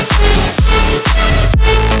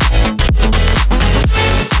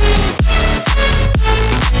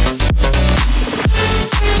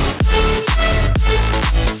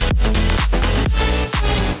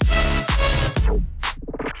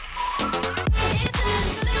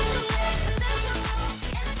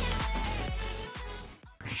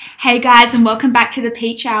Hey guys, and welcome back to the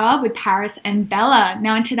Peach Hour with Paris and Bella.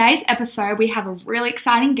 Now in today's episode we have a really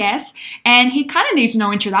exciting guest and he kind of needs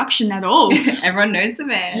no introduction at all. Everyone knows the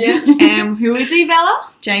man. Yeah. Who is he, Bella?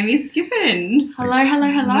 Jamie Skippen.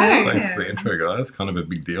 Hello. Thanks for the intro, guys. Kind of a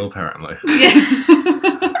big deal, apparently.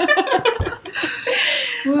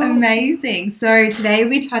 Amazing. So today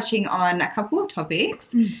we'll be touching on a couple of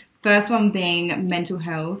topics. First one being mental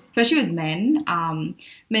health, especially with men,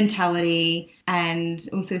 mentality, and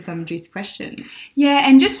also some juicy questions. Yeah,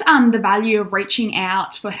 and just the value of reaching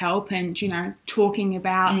out for help and, talking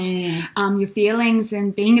about your feelings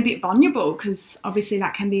and being a bit vulnerable, because obviously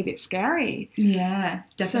that can be a bit scary. Yeah,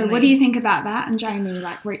 definitely. So what do you think about that, and Jamie,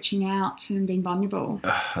 like reaching out and being vulnerable?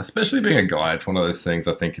 Especially being a guy, it's one of those things,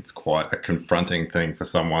 I think it's quite a confronting thing for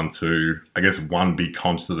someone to, I guess, one, be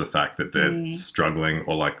conscious of the fact that they're struggling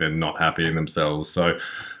or like they're not happy in themselves. So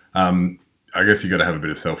I guess you got to have a bit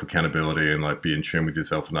of self-accountability and like be in tune with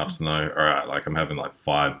yourself enough to know, all right, like I'm having like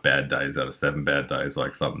 5 bad days out of 7 bad days,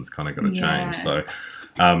 like something's kind of got to change. So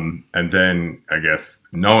and then I guess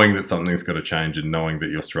knowing that something's got to change and knowing that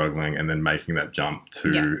you're struggling and then making that jump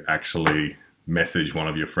to actually message one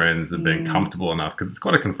of your friends and being comfortable enough, because it's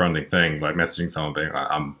quite a confronting thing, like messaging someone being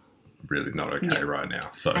like, I'm really not okay right now.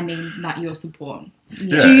 So I need like your support.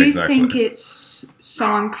 Do you think it's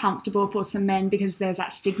so uncomfortable for some men because there's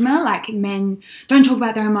that stigma, like men don't talk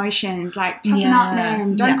about their emotions, like toughen up,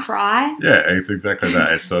 men, don't cry? Yeah, it's exactly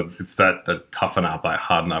that. It's that toughen up, like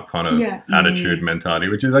harden up kind of attitude mentality,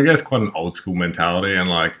 which is, I guess, quite an old school mentality. And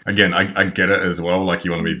like, again, I get it as well. Like,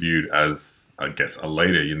 you want to be viewed as, I guess, a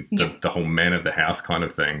leader, the whole man of the house kind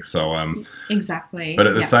of thing. So exactly. But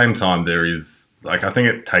at the same time, there is, like, I think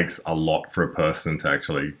it takes a lot for a person to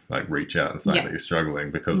actually like reach out and say that you're struggling,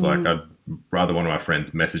 because like I'd rather one of my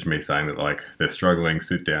friends message me saying that like they're struggling,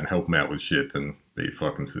 sit down, help them out with shit, than be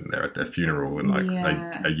fucking sitting there at their funeral in like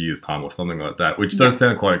a year's time or something like that, which does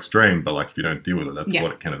sound quite extreme, but like if you don't deal with it, that's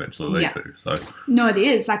what it can eventually lead to. So no, it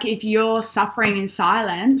is. Like, if you're suffering in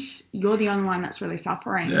silence, you're the only one that's really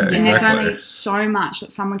suffering. Yeah, and there's only so much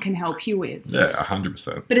that someone can help you with. Yeah,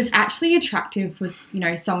 100%. But it's actually attractive for,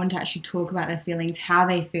 someone to actually talk about their feelings, how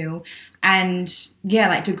they feel. And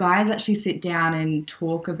like, do guys actually sit down and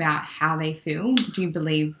talk about how they feel? Do you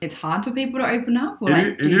believe it's hard for people to open up? Or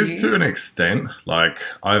it is to an extent. Like,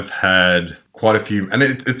 I've had quite a few, and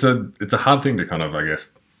it's a hard thing to kind of, I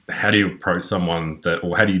guess, how do you approach someone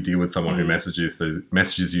or how do you deal with someone who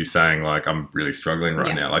messages you saying like, I'm really struggling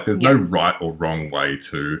right now? Like, there's no right or wrong way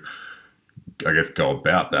to, I guess, go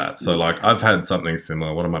about that. So like, I've had something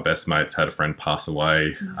similar. One of my best mates had a friend pass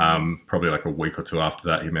away. Probably like a week or two after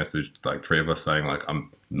that, he messaged like 3 of us saying like, I'm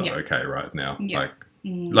not okay right now. Like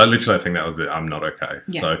literally, I think that was it. I'm not okay.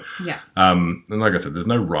 So and like I said, there's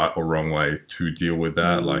no right or wrong way to deal with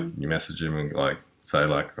that. Like, you message him and like say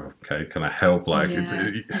like, okay, can I help? Like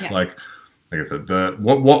like I said,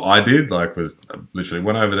 what I did like was literally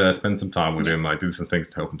went over there, spent some time with him, like did some things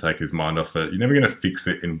to help him take his mind off it. You're never going to fix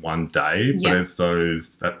it in one day, but it's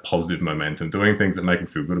that positive momentum, doing things that make them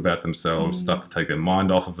feel good about themselves, stuff to take their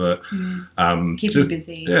mind off of it. Keep them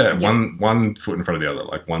busy. One foot in front of the other,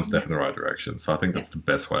 like one step in the right direction. So I think that's the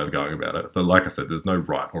best way of going about it. But like I said, there's no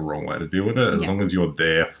right or wrong way to deal with it, as long as you're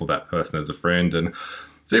there for that person as a friend. And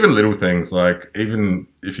it's even little things, like even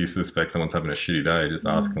if you suspect someone's having a shitty day, just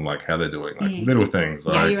ask them like how they're doing, like little things.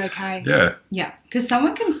 Like, are you okay? Yeah, because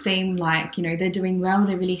someone can seem like, they're doing well,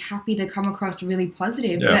 they're really happy, they come across really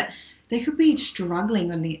positive, but they could be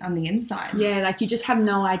struggling on the inside. Yeah, like you just have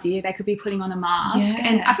no idea. They could be putting on a mask. Yeah.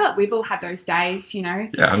 And I feel like we've all had those days, Yeah,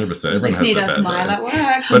 100%. You just need a smile days. at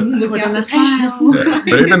work, but look on the smile.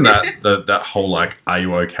 But even that whole like, are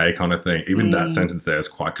you okay kind of thing, even that sentence there is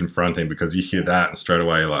quite confronting, because you hear that and straight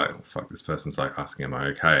away you're like, oh, fuck, this person's like asking, am I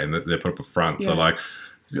okay? And they're put up a front. So like,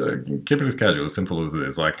 keep it as casual, as simple as it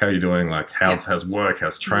is. Like, how are you doing? Like, how's work?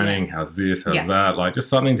 How's training? How's this? How's that? Like, just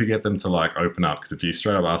something to get them to like open up. Because if you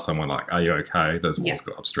straight up ask someone like, are you okay? Those walls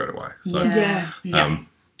go up straight away. So I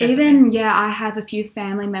have a few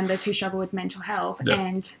family members who struggle with mental health,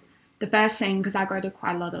 and the first thing, because I go to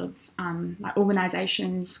quite a lot of like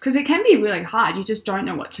organisations, because it can be really hard. You just don't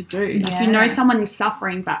know what to do. Like, you know someone is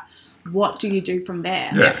suffering, but what do you do from there?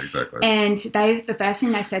 Yeah, exactly. And the first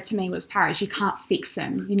thing they said to me was, Paris, you can't fix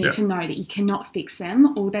them. You need to know that you cannot fix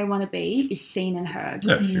them. All they want to be is seen and heard.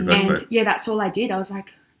 Yeah, exactly. And that's all I did. I was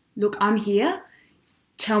like, look, I'm here.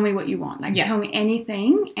 Tell me what you want. Like, tell me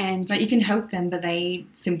anything. And like, you can help them, but they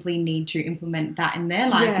simply need to implement that in their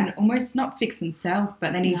life and almost not fix themselves,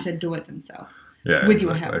 but they need to do it themselves. Yeah, with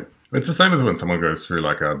your help. It's the same as when someone goes through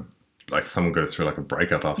like someone goes through like a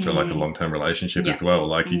breakup after like a long-term relationship as well.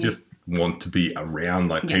 Like, you just want to be around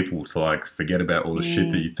like people to like forget about all the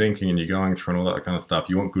shit that you're thinking and you're going through and all that kind of stuff.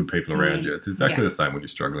 You want good people around you. It's exactly the same when you're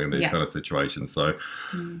struggling in these kind of situations. So,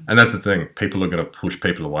 and that's the thing. People are going to push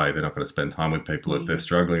people away. They're not going to spend time with people. If they're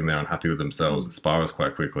struggling, they're unhappy with themselves. It spirals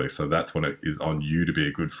quite quickly. So that's when it is on you to be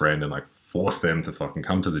a good friend and like force them to fucking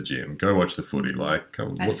come to the gym, go watch the footy, like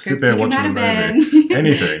sit there watching a movie,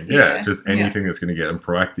 anything. Just anything that's going to get them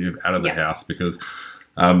proactive out of the house because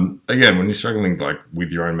again, when you're struggling like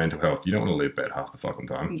with your own mental health, you don't want to leave bed half the fucking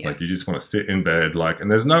time. Like you just want to sit in bed, like,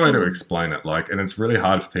 and there's no way to explain it. Like, and it's really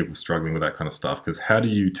hard for people struggling with that kind of stuff because how do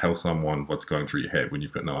you tell someone what's going through your head when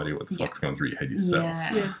you've got no idea what the fuck's going through your head yourself?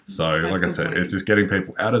 So, that's like I said, it's just getting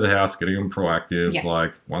people out of the house, getting them proactive,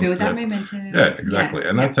 like one build step. that momentum. Yeah, exactly.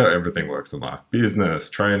 And that's how everything works in life. Business,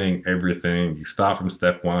 training, everything. You start from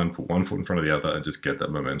step one, put one foot in front of the other, and just get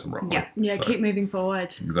that momentum rolling. So, keep moving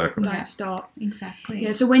forward. Exactly. Don't stop. Exactly.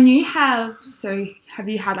 Yeah. So when you have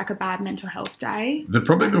you had like a bad mental health day?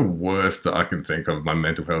 Probably the worst that I can think of my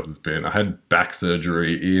mental health has been, I had back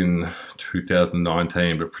surgery in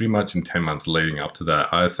 2019, but pretty much in 10 months leading up to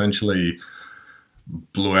that, I essentially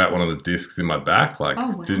blew out one of the discs in my back, like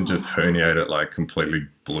didn't just herniate it, like completely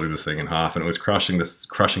blew the thing in half, and it was crushing the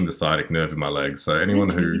sciatic nerve in my leg. So anyone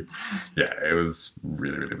who, it was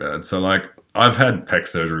really, really bad. So like I've had pec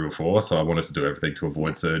surgery before, so I wanted to do everything to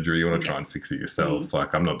avoid surgery. You want to try and fix it yourself.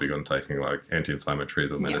 Like I'm not big on taking like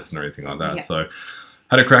anti-inflammatories or medicine or anything like that. So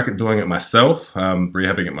had a crack at doing it myself,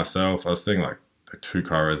 rehabbing it myself. I was seeing like 2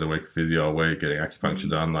 chiros a week, physio a week, getting acupuncture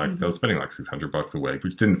done. Like I was spending like $600 a week,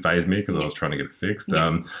 which didn't faze me because I was trying to get it fixed.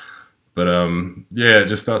 But it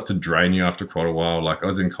just starts to drain you after quite a while. Like I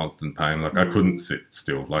was in constant pain. Like I couldn't sit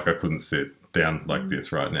still. Like I couldn't sit down like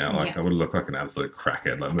this right now. Like I would look like an absolute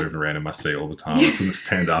crackhead, like moving around in my seat all the time. I couldn't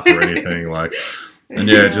stand up or anything. Like, and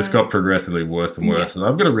it just got progressively worse and worse. And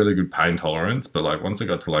I've got a really good pain tolerance, but like once I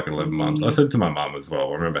got to like 11 months, I said to my mum as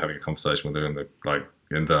well. I remember having a conversation with her in the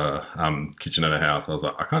kitchen at her house. I was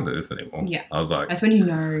like, I can't do this anymore. I was like, that's when you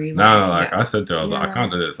know. I said to her, I was like, I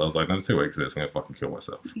can't do this. I was like, another 2 weeks of this, I'm gonna fucking kill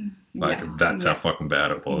myself. Like that's how fucking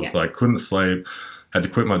bad it was. Like couldn't sleep. Had to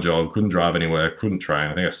quit my job, couldn't drive anywhere, couldn't train.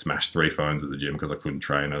 I think I smashed 3 phones at the gym because I couldn't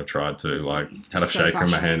train. I tried to, like, had a shaker in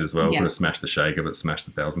my hand as well. Could have smashed the shaker, but smashed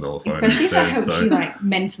the $1,000 phone especially instead. if that helps you, like,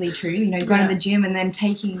 mentally too. You know, going to the gym and then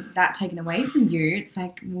taking that taken away from you, it's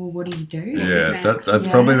like, well, what do you do? Yeah, that's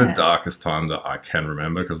probably the darkest time that I can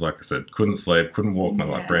remember because, like I said, couldn't sleep, couldn't walk my,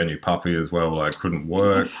 like, brand new puppy as well. Like, couldn't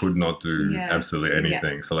work, could not do absolutely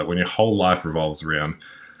anything. So, like, when your whole life revolves around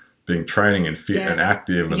being training and fit and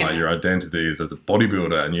active and like your identity is as a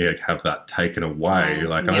bodybuilder and you have that taken away,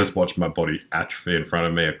 like I just watched my body atrophy in front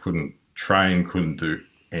of me. I couldn't train, couldn't do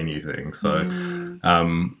anything. So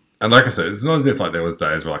and like I said, it's not as if like there was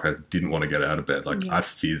days where like I didn't want to get out of bed. Like I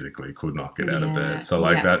physically could not get out of bed. So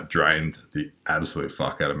like that drained the absolute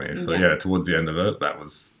fuck out of me. So towards the end of it, that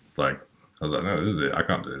was like I was like, no, this is it. I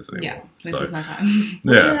can't do this anymore. This is my time.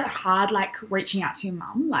 Was it hard, like, reaching out to your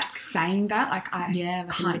mum, like, saying that? Like, I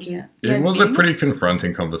can't do it. It was a pretty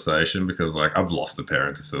confronting conversation because, like, I've lost a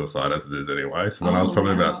parent to suicide as it is anyway. So when I was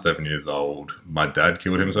probably about 7 years old, my dad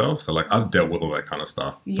killed himself. So, like, I've dealt with all that kind of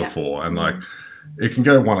stuff before. And, like, it can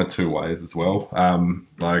go one or two ways as well.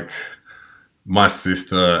 Like, my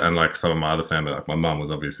sister and like some of my other family, like my mum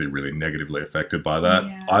was obviously really negatively affected by that.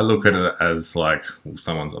 I look at it as like, well,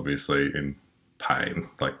 someone's obviously in pain,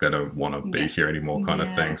 like they don't want to be here anymore kind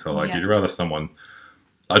of thing. So like you'd rather someone,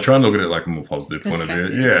 I try and look at it like a more positive point of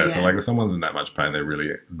view. So like if someone's in that much pain, they're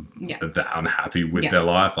really that unhappy with their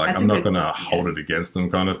life. Like I'm not going to hold it against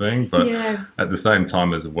them kind of thing. But at the same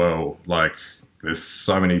time as well, like there's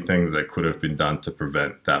so many things that could have been done to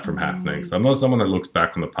prevent that from happening. So I'm not someone that looks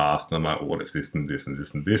back on the past and I'm like, well, what if this and this and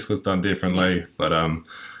this and this was done differently? But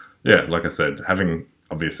like I said, having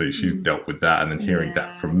obviously she's dealt with that and then hearing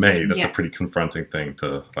that from me, that's a pretty confronting thing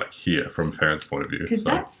to like hear from a parent's point of view. Because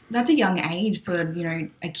that's a young age for, you know,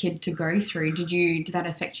 a kid to go through. Did that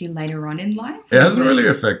affect you later on in life? It hasn't really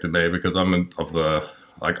affected me because I'm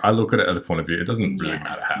I look at it at the point of view, it doesn't really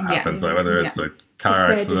matter how it happens. Like whether it's a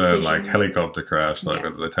car accident, like helicopter crash, like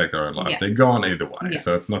whether they take their own life, they're gone either way.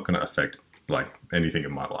 So it's not going to affect like anything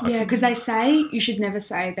in my life. Yeah, because they say you should never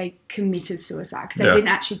say they committed suicide because they didn't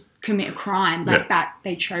actually commit a crime like that.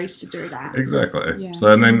 They chose to do that. Exactly. Yeah.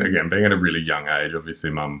 So and then again, being at a really young age,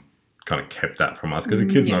 obviously mum kind of kept that from us because the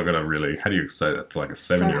kid's not going to really, how do you say that to like a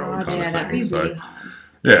 7-year-old kind of thing? That'd be really hard.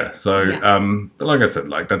 Yeah, so but like I said,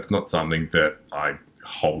 like that's not something that I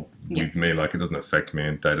hold with me. Like it doesn't affect me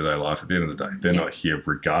in day-to-day life. At the end of the day, they're not here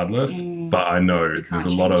regardless. But I know there's a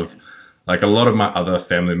lot of my other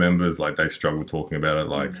family members, like they struggle talking about it.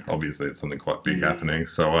 Like obviously it's something quite big happening.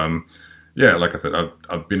 So yeah, like I said,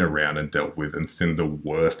 I've been around and dealt with and seen the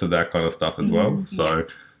worst of that kind of stuff as well. So,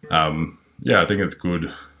 I think it's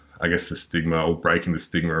good, I guess, the stigma or breaking the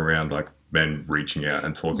stigma around like men reaching out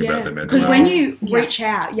and talking about their mental health. Because when you reach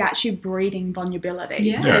out, you're actually breeding vulnerability.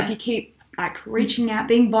 Yeah. So if you keep like reaching out,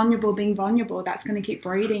 being vulnerable, that's going to keep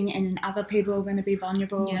breeding, and then other people are going to be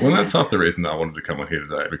vulnerable. Yeah. Well, that's half the reason that I wanted to come on here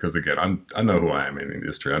today, because again, I know who I am in the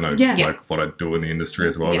industry. I know like what I do in the industry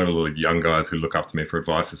as well. I've got a lot of young guys who look up to me for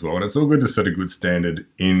advice as well, and it's all good to set a good standard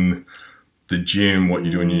in the gym, what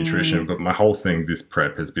you do in your nutrition. But my whole thing, this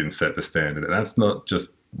prep, has been set the standard, and that's not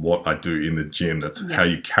just what I do in the gym. That's how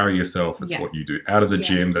you carry yourself. That's what you do out of the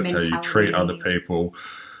gym. That's how you treat other people.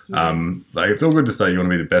 Like, it's all good to say you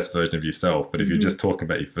want to be the best version of yourself, but if you're just talking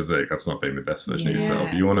about your physique, that's not being the best version of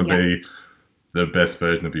yourself. You want to be the best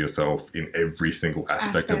version of yourself in every single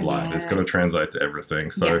aspect of life. It's got to translate to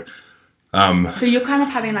everything. So, so you're kind of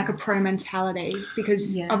having like a pro mentality,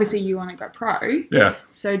 because obviously you want to go pro. Yeah.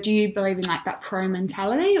 So do you believe in like that pro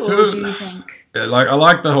mentality, or do you think? Like, I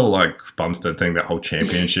like the whole like Bumstead thing, that whole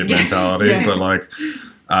championship mentality, but like,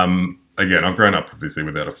 again, I've grown up obviously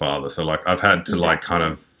without a father, so like I've had to like kind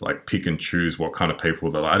of like pick and choose what kind of people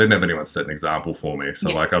that I didn't have anyone set an example for me. So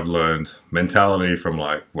like I've learned mentality from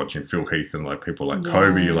like watching Phil Heath and like people like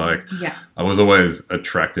Kobe. Like I was always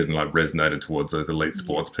attracted and like resonated towards those elite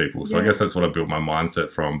sports people. So I guess that's what I built my mindset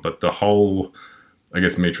from. But the whole, I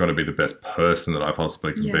guess, me trying to be the best person that I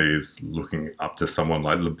possibly can be is looking up to someone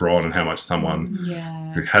like LeBron and how much someone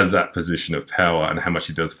who has that position of power and how much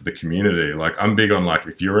he does for the community. Like, I'm big on like,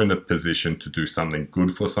 if you're in a position to do something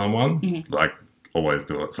good for someone, like, always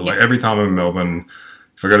do it. So like every time I'm in Melbourne,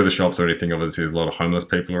 if I go to the shops or anything, obviously there's a lot of homeless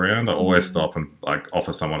people around, I always stop and like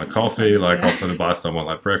offer someone a coffee, like offer to buy someone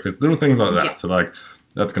like breakfast, little things like that. So like,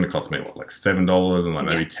 that's going to cost me, what, like $7 and like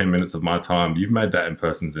maybe 10 minutes of my time. You've made that in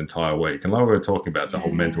person's entire week. And like we were talking about the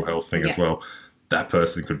whole mental health thing as well. That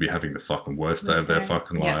person could be having the fucking worst day of their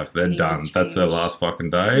fucking life. They're done. That's their last fucking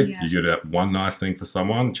day. You do that one nice thing for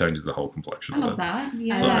someone, changes the whole complexion. I love that.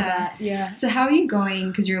 Yeah. I love that. Yeah. So how are you going?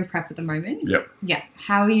 Because you're in prep at the moment. Yep. Yeah.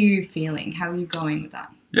 How are you feeling? How are you going with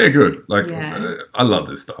that? Yeah, good. Like, I love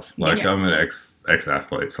this stuff. Like, I'm an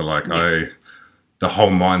ex-athlete. So like the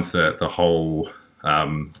whole mindset, the whole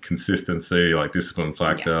consistency, like discipline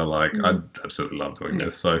factor, like I absolutely love doing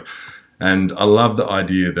this. So, and I love the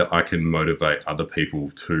idea that I can motivate other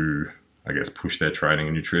people to, I guess, push their training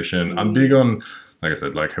and nutrition. I'm big on, like I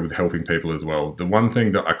said, like with helping people as well. The one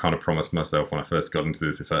thing that I kind of promised myself when I first got into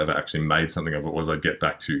this, if I ever actually made something of it, was I'd get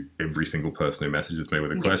back to every single person who messages me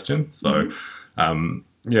with a question. So, I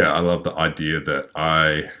love the idea that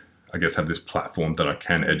I guess have this platform that I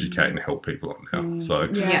can educate and help people on now. So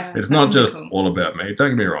it's not just all about me.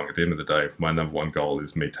 Don't get me wrong. At the end of the day, my number one goal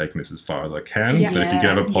is me taking this as far as I can. But if you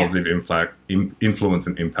can have a positive influence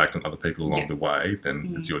and impact on other people along the way,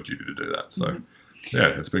 then it's your duty to do that. So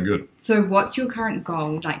it's been good. So what's your current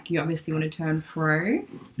goal? Like, you obviously want to turn pro.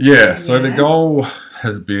 So the goal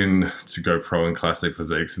has been to go pro in classic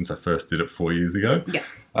physique since I first did it 4 years ago.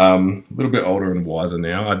 A little bit older and wiser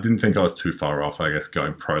now. I didn't think I was too far off, I guess,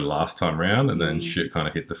 going pro last time round, and then shit kind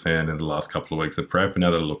of hit the fan in the last couple of weeks of prep. And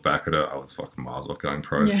now that I look back at it, I was fucking miles off going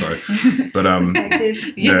pro. So, but I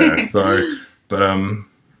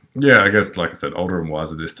guess, like I said, older and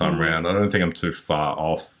wiser this time round. I don't think I'm too far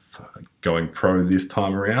off going pro this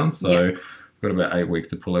time around. So, I've got about 8 weeks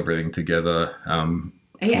to pull everything together.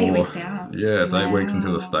 8 weeks out. Yeah, it's 8 weeks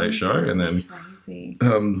until the state show, and then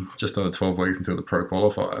just under 12 weeks until the pro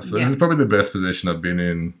qualifier. So this is probably the best position I've been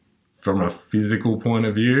in from a physical point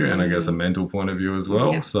of view and I guess a mental point of view as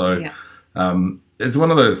well. So it's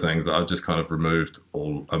one of those things that I've just kind of removed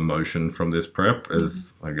all emotion from this prep,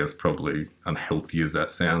 as I guess probably unhealthy as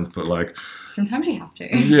that sounds, but like sometimes you have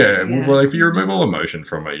to. Well, if you remove all emotion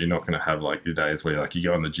from it, you're not going to have like your days where like you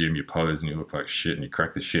go in the gym, you pose and you look like shit and you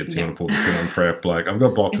crack the shit, so you want to pull the pin on prep. Like, I've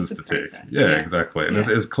got boxes to tick. Exactly. And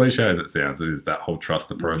as cliche as it sounds, it is that whole trust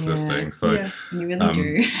the process thing. So you really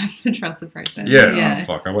do have to trust the process.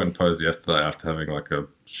 I went and posed yesterday after having like a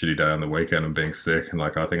shitty day on the weekend and being sick, and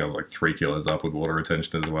like I think I was like 3 kilos up with water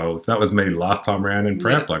retention as well. If that was me last time around in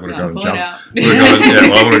prep, like would have gone and jumped.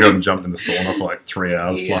 I would have gone and jumped in the sauna for like 3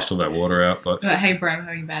 hours, flushed all that water out. But hey, bro, I'm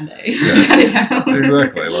having a bad day.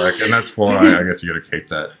 Exactly. Like, and that's why I guess you got to keep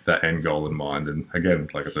that end goal in mind. And again,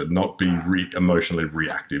 like I said, not be emotionally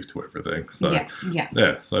reactive to everything. So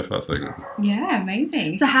so far so good. Yeah,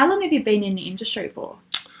 amazing. So how long have you been in the industry for?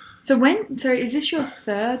 So is this your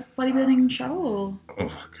third bodybuilding show or?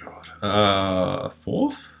 Oh God,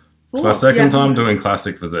 fourth. It's my second time doing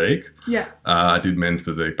classic physique. I did men's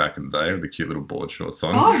physique back in the day with the cute little board shorts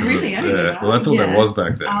on. Oh, really? Well, that's all there was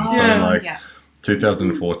back then.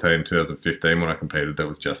 2014, 2015 when I competed, there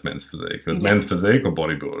was just men's physique. It was men's physique or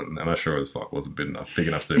bodybuilding, and I sure as fuck wasn't big enough to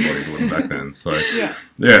do bodybuilding back then. So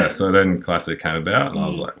so then Classic came about, and I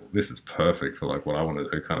was like, well, this is perfect for like what I want to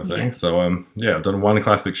do, kind of thing. So I've done one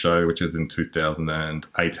Classic show, which is in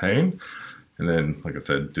 2018, and then, like I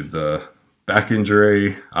said, did the back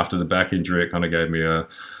injury. After the back injury, it kind of gave me a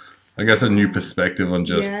new perspective on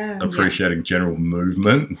just appreciating general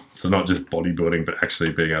movement. So not just bodybuilding, but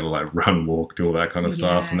actually being able to like run, walk, do all that kind of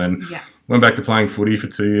stuff. And then went back to playing footy for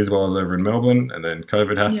 2 years while I was over in Melbourne, and then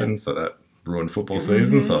COVID happened. So that ruined football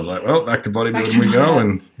season. So I was like, well, back to bodybuilding we go.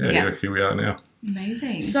 And here we are now.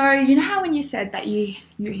 Amazing. So you know how when you said that you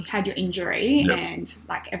had your injury and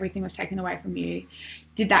like everything was taken away from you,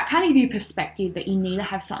 did that kind of give you perspective that you need to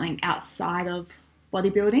have something outside of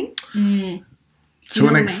bodybuilding? To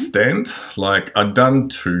an extent, like I've done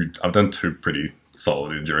two pretty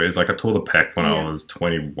solid injuries. Like I tore the pec when I was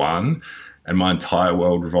 21, and my entire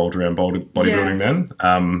world revolved around bodybuilding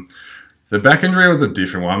then. The back injury was a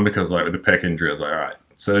different one because like with the pec injury, I was like, all right,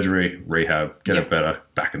 surgery, rehab, get it better,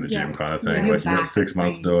 back in the gym kind of thing. Like you got 6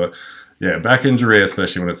 months to do it. Yeah, back injury,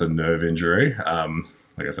 especially when it's a nerve injury.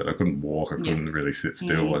 Like I said, I couldn't walk. I couldn't really sit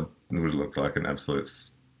still. I would look like an absolute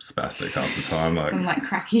spastic half the time. Like, some like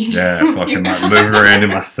cracky. Yeah, fucking like moving around in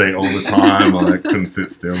my seat all the time. I like, couldn't sit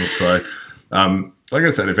still. So, like I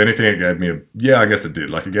said, if anything, it gave me I guess it did.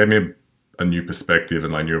 Like it gave me a new perspective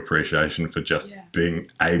and like new appreciation for just being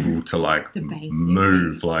able to like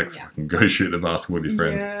move, like fucking go shoot the basketball with your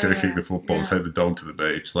friends, go kick the football, take the dog to the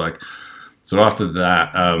beach. Like, so after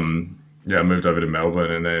that, I moved over to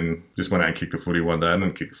Melbourne and then just went out and kicked the footy one day, and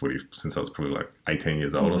then kicked the footy since I was probably like 18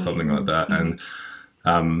 years old or something like that. And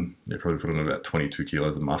probably put on about 22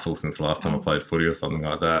 kilos of muscle since the last time I played footy or something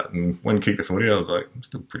like that. And when I kicked the footy, I was like, I'm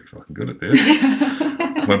still pretty fucking good at this.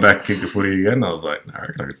 Went back and kicked the footy again. I was like, no, I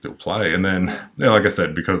reckon I could still play. And then, like I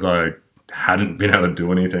said, because I hadn't been able to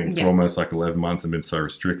do anything for almost like 11 months and been so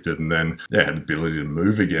restricted, and then had the ability to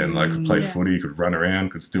move again. Like could play footy, could run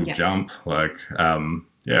around, could still jump. Like,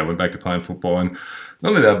 went back to playing football. And not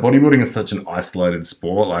only that, bodybuilding is such an isolated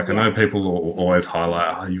sport. Like, I know people will always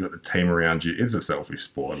highlight, you got the team around you. It's a selfish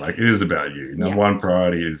sport. Like, it is about you. Number one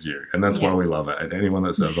priority is you. And that's why we love it. And anyone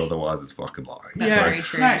that says otherwise is fucking lying. That's very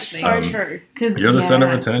true, actually. So true. You're the center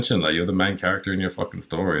of attention. Like, you're the main character in your fucking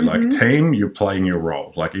story. Like, team, you're playing your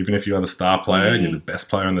role. Like, even if you're the star player and you're the best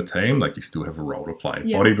player on the team, like, you still have a role to play.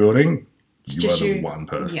 Bodybuilding, you are the one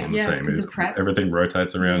person on the team. Everything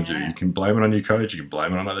rotates around you. You can blame it on your coach. You can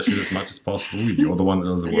blame it on other shit as much as possible. You're the one that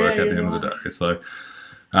does the work at the end of the day. So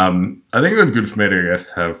I think it was good for me to, I guess,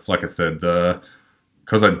 have, like I said,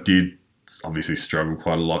 because I did obviously struggle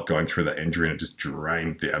quite a lot going through that injury, and it just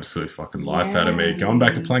drained the absolute fucking life out of me. Going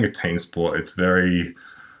back to playing a team sport, it's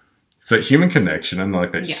that human connection and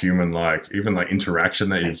like that human, like even like interaction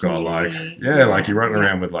that you've got, like like you're running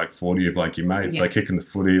around with like 40 of like your mates, like kicking the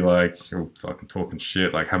footy, like you're fucking talking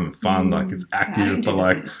shit, like having fun, like it's active, but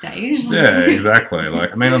like exactly.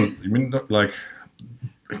 Like I mean, like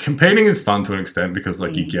competing is fun to an extent because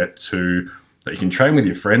like you get to that you can train with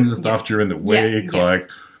your friends and stuff during the week, like.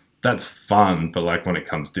 That's fun, but like when it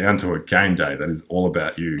comes down to a game day, that is all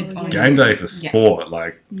about you. Game day for sport,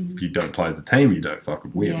 like if you don't play as a team, you don't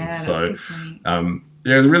fucking win. So,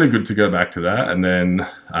 it was really good to go back to that. And then,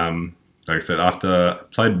 like I said, after I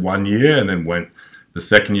played 1 year and then went the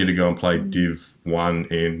second year to go and play Div 1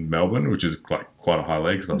 in Melbourne, which is like quite a high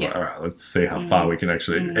league. Because I was like, all right, let's see how far we can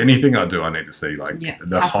actually. Anything I do, I need to see like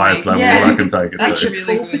the highest level I can take it to.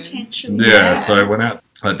 Really full potential. So I went out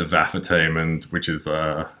at the VAFA team, and which is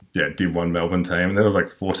Div 1 Melbourne team, and there was like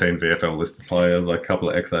 14 VFL listed players, like a couple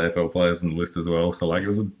of ex-AFL players on the list as well. So like it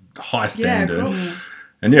was a high standard. Cool.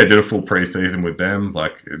 And did a full pre-season with them.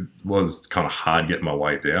 Like it was kind of hard getting my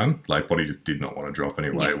weight down. Like body just did not want to drop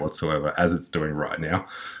any weight whatsoever, as it's doing right now.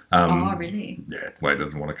 Oh, really? Yeah, weight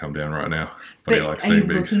doesn't want to come down right now. Body likes being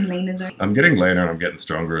big. Are you looking leaner though? I'm getting leaner and I'm getting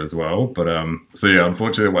stronger as well. But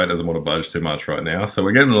unfortunately, weight doesn't want to budge too much right now. So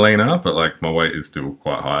we're getting leaner, but like my weight is still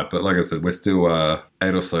quite high. But like I said, we're still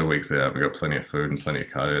 8 or so weeks out. We've got plenty of food and plenty of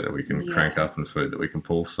cardio that we can crank up and food that we can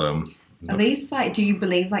pull. So at least, like, do you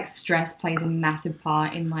believe like stress plays a massive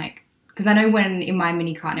part in like? Because I know when in my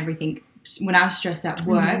mini cart and everything, when I was stressed at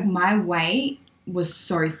work, my weight was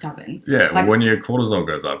so stubborn. Yeah, like, when your cortisol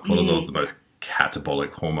goes up, cortisol is the most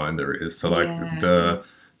catabolic hormone there is. So like the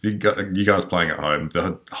you guys playing at home,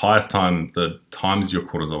 the times your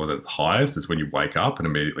cortisol is at its highest is when you wake up and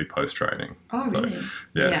immediately post-training. Oh, so, really?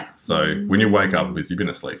 Yeah. So when you wake up, you've been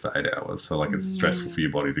asleep for 8 hours. So like it's stressful for your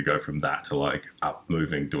body to go from that to like up,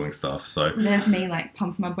 moving, doing stuff. So there's me like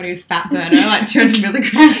pumping my body with fat burner, like 200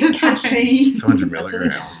 milligrams of caffeine. 200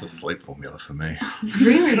 milligrams. It's a sleep formula for me.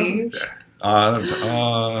 Really? Yeah.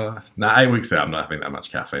 8 weeks out, I'm not having that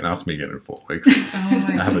much caffeine. Ask me again in 4 weeks. Oh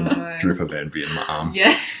my I have God. a drip of envy in my arm.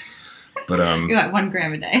 Yeah. But You're like 1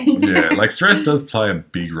 gram a day. yeah, like stress does play a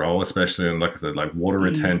big role, especially in, like I said, like water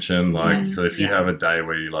retention. Like, so if you have a day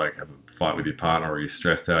where you like have a fight with your partner or you're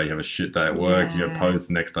stressed out, you have a shit day at work, you pose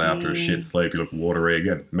the next day after a shit sleep, you look watery,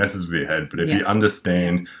 again, messes with your head. But if you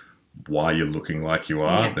understand why you're looking like you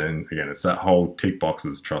are, then again, it's that whole tick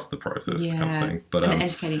boxes, trust the process kind of thing. But and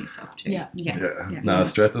educating yourself too. No,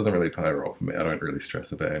 stress doesn't really play a role for me. I don't really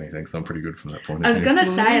stress about anything, so I'm pretty good from that point of view. I was gonna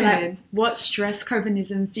say, like, what stress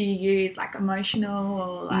coping-isms do you use? Like emotional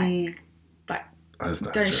or like I just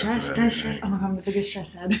don't stress. Oh my God, I'm the biggest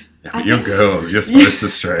stress head. Yeah, but you're girls, you're supposed to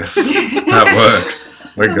stress. That's how it works.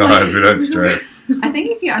 We're guys, we don't stress. I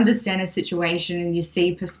think if you understand a situation and you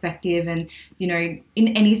see perspective and, you know, in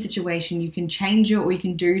any situation you can change it or you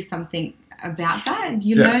can do something about that,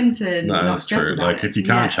 you learn to not stress about it. Like, if you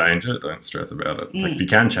can't change it, don't stress about it. Like, if you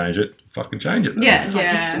can change it, fucking change it.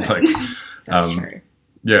 Then. Like, that's true.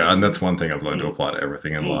 Yeah, and that's one thing I've learned to apply to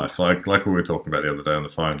everything in life. Like we were talking about the other day on the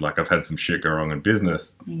phone. Like, I've had some shit go wrong in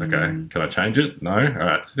business. Okay, can I change it? No? All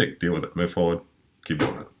right, sick. Deal with it. Move forward. Keep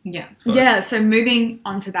doing it. Yeah. So moving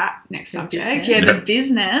on to that next subject. The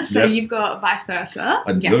business. So you've got vice versa.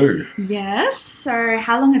 I do. Yes. So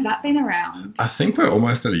how long has that been around? I think we're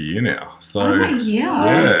almost at a year now. So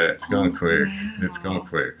it's gone quick. Wow. It's gone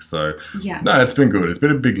quick. So no, it's been good. It's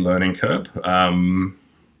been a big learning curve.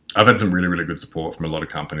 I've had some really, really good support from a lot of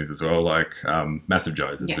companies as well. Like Massive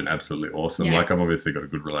Joe's has been absolutely awesome. Like, I've obviously got a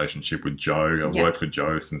good relationship with Joe. I've worked for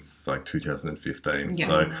Joe since like 2015.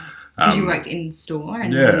 So because you worked in store.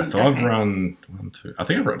 And so I've run I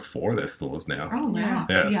think I've run 4 of their stores now. Oh wow!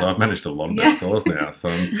 So I've managed a lot of their stores now. So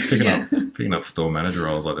I'm picking up store manager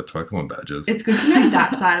roles like the Pokemon badges. It's good to know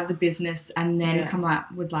that side of the business and then come up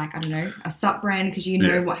with, like, I don't know, a sub brand, because you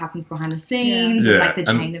know what happens behind the scenes and like the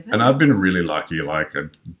chain of it. And I've been really lucky. Like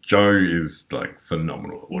Joe is like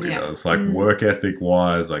phenomenal at what he does. Like work ethic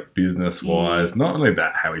wise, like business wise. Not only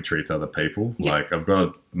that, how he treats other people. Like, I've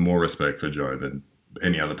got more respect for Joe than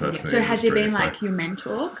any other person. So has he been like your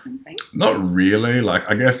mentor kind of thing? Not really. Like,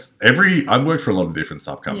 I guess I've worked for a lot of different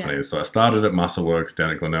sub companies. So I started at Muscleworks down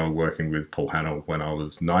at Glenelg working with Paul Hannell when I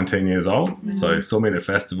was 19 years old. So he saw me at a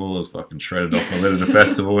festival. I was fucking shredded off my lid at a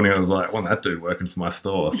festival, and he was like, I want that dude working for my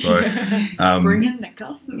store. So bring in the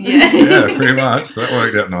customers. Yeah, pretty much. So that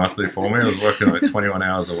worked out nicely for me. I was working like 21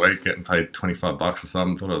 hours a week, getting paid $25 or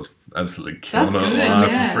something. Thought I was absolutely killing it.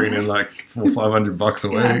 I was bringing in like $400-500 a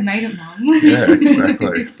week. Yeah, made it, Mum. Yeah,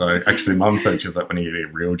 exactly. So actually, Mum said, she was like, when you get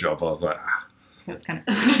a real job, I was like, that's kind of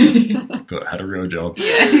thought I had a real job.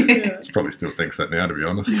 She probably still thinks that now, to be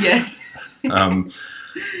honest.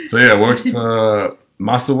 So I worked for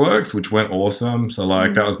Muscleworks, which went awesome. So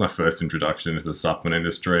like that was my first introduction into the supplement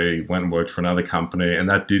industry. Went and worked for another company, and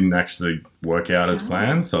that didn't actually work out as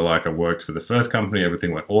planned. So like I worked for the first company,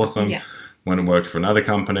 everything went awesome. Went and worked for another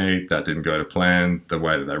company, that didn't go to plan. The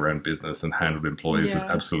way that they ran business and handled employees was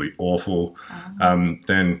absolutely awful.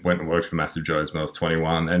 Then went and worked for Massive Joe's when I was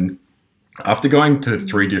 21. And after going to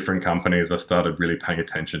 3 different companies, I started really paying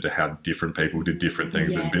attention to how different people did different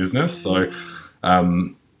things in business. So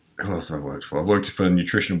who else have I worked for? I've worked for a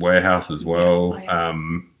nutrition warehouse as well.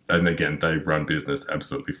 And again, they run business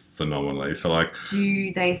absolutely phenomenally. So like,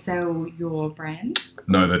 do they sell your brand?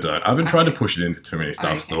 No, they don't. I haven't tried to push it into too many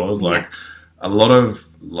sub stores. Like a lot of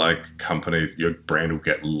like companies, your brand will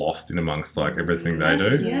get lost in amongst like everything they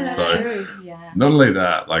do. Yeah, that's so true. Not only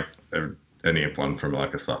that, like anyone from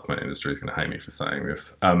like a supplement industry is going to hate me for saying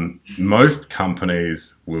this. Most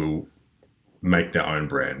companies will make their own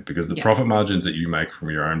brand, because the profit margins that you make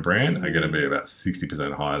from your own brand are going to be about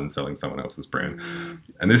 60% higher than selling someone else's brand.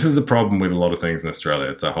 And this is a problem with a lot of things in Australia.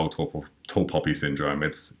 It's a whole tall poppy syndrome.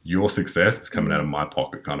 It's your success is coming out of my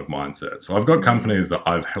pocket kind of mindset. So I've got companies that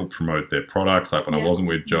I've helped promote their products, like when I wasn't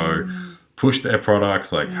with Joe, push their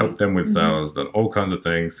products, like help them with sales, done all kinds of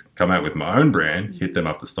things, come out with my own brand, hit them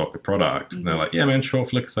up to stock the product. And they're like, yeah, man, sure,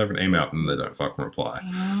 flick us over an email. And they don't fucking reply.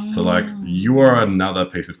 So like, you are another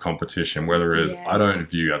piece of competition, whether it is, I don't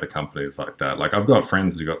view other companies like that. Like I've got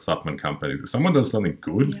friends who got supplement companies. If someone does something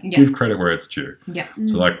good, give credit where it's due.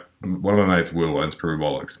 So like, one of my mates, Will, owns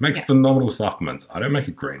Perubolics, makes phenomenal supplements. I don't make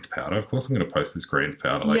a greens powder. Of course, I'm going to post this greens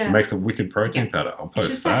powder. Like, he makes a wicked protein powder. I'll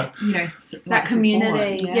post that. That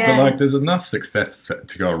community. But, like, there's enough success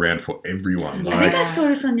to go around for everyone. I think I saw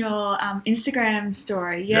this on your Instagram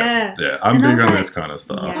story. Yeah. I'm big on this kind of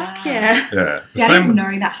stuff. Yeah. See, I didn't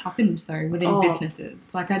know that happened, though, within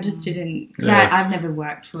businesses. Like, I just didn't, because I've never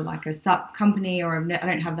worked for, like, a sup company, or I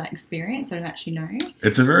don't have that experience. I don't actually know.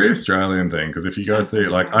 It's a very Australian thing, because if you go see,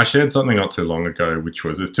 like, I shared something not too long ago, which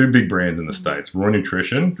was, there's two big brands in the States, Raw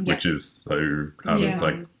Nutrition, which is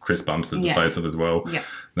like Chris Bumstead's the face of as well.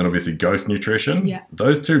 Then obviously Ghost Nutrition.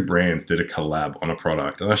 Those two brands did a collab on a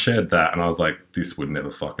product, and I shared that, and I was like, this would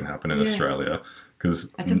never fucking happen in Australia.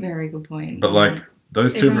 That's a very good point. But like,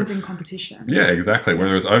 those two... Everyone's in competition. Yeah, exactly.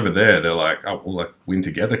 Whereas over there, they're like, oh, we'll like win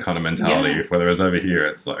together kind of mentality. Whereas over here,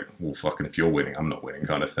 it's like, well, fucking, if you're winning, I'm not winning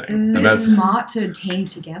kind of thing. And that's smart to team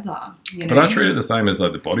together. You know? But I treat it the same as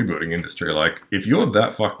like the bodybuilding industry. Like, if you're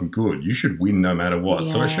that fucking good, you should win no matter what.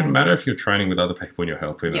 So it shouldn't matter if you're training with other people and you're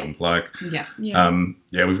helping them. Like,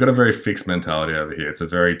 we've got a very fixed mentality over here. It's a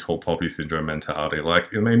very tall poppy syndrome mentality.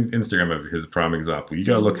 Like, I mean, Instagram over here is a prime example. You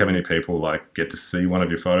go look how many people like get to see one of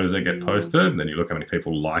your photos that get posted, and then you look how many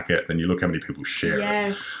people like it, then you look how many people share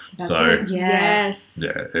it. That's it. Yes.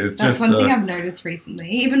 Yeah, it's that's just one thing I've noticed recently.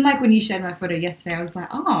 Even like when you shared my photo yesterday, I was like,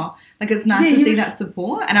 oh, like it's nice to see that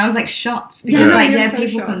support, and I was like shocked because so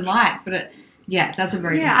people shocked. Can like, but that's a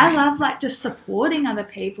very good I love like just supporting other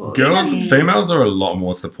people. Females are a lot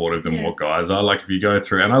more supportive than what guys are. Like if you go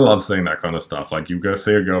through, and I love seeing that kind of stuff. Like you go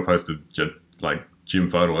see a girl post a like gym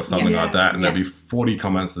photo or something like that, and there'll be 40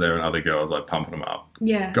 comments there and other girls like pumping them up.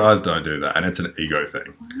 Guys don't do that, and it's an ego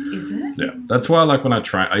thing. Is it? Yeah, that's why like when I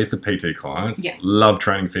train, I used to PT clients. Love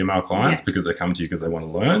training female clients because they come to you because they want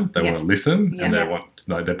to learn, they want to listen, and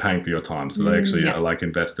they're paying for your time, so they actually are like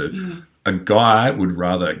invested. A guy would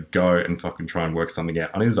rather go and fucking try and work something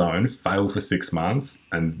out on his own, fail for 6 months,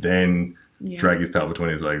 and then drag his tail between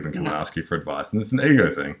his legs and come and ask you for advice. And it's an ego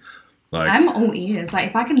thing. Like, I'm all ears. Like,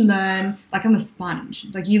 if I can learn, like, I'm a sponge.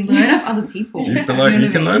 Like, you learn off other people. But, like, you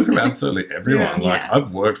can learn from absolutely everyone. Like,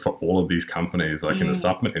 I've worked for all of these companies, like, in the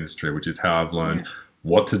supplement industry, which is how I've learned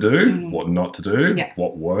what to do, what not to do,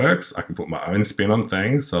 what works. I can put my own spin on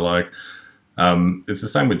things. So, like, it's the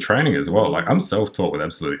same with training as well. Like, I'm self-taught with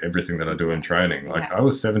absolutely everything that I do in training. Like, I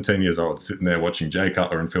was 17 years old sitting there watching Jay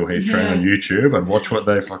Cutler and Phil Heath train on YouTube. I'd watch what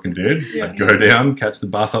they fucking did. I'd go down, catch the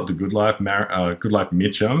bus up to Good Life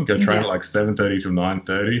Mitcham, go train at like 7:30 till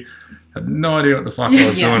 9:30. Had no idea what the fuck I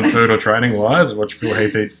was doing food or training-wise. I watch Phil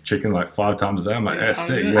Heath eats chicken like 5 times a day. I'm like,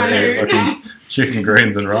 sick. You gotta eat fucking chicken,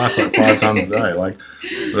 greens and rice like 5 times a day. Like,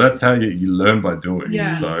 so that's how you learn by doing.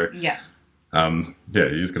 So,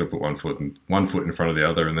 you just got to put one foot in front of the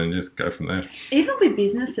other and then just go from there. Even with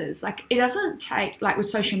businesses, like it doesn't take, like with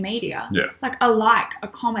social media, like a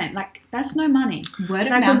comment, like that's no money. Word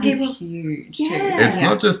of mouth is huge too. It's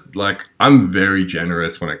not just like, I'm very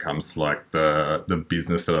generous when it comes to like the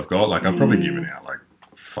business that I've got. Like I've probably given out like,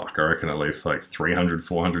 I reckon at least like 300,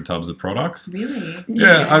 400 tubs of products. Really?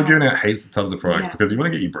 Yeah, I've given out heaps of tubs of products because you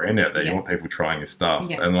want to get your brand out there. You want people trying your stuff.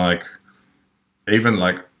 And like, even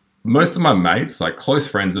like, most of my mates, like close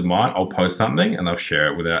friends of mine, I'll post something and they'll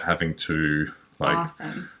share it without having to like,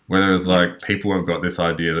 awesome. Whether it's like people have got this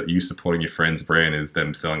idea that you supporting your friend's brand is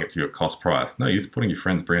them selling it to you at cost price. No, you're supporting your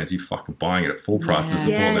friend's brands. You fucking buying it at full price to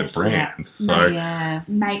support their brand. So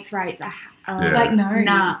mates rates are like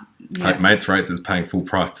like mates rates is paying full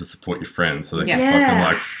price to support your friends so they can fucking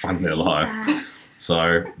like fund their life.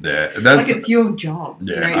 So that's like it's your job.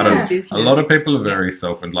 Yeah, you know, it's your business. A lot of people are very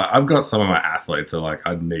like I've got some of my athletes that like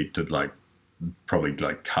I need to like probably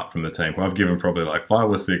like cut from the team. I've given probably like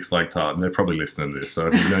 5 or 6 like and they're probably listening to this,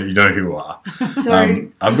 so you know who you are. So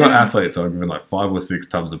I've got athletes so I've given like 5 or 6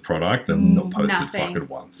 tubs of product and not posted fucking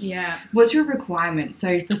once. What's your requirement?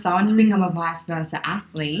 So for someone to become a vice versa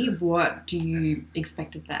athlete, what do you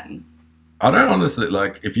expect of them? I don't honestly,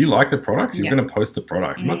 like, if you like the product, you're going to post the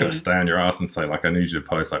product. I'm not going to stay on your ass and say, like, I need you to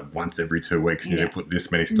post, like, once every 2 weeks. You need to put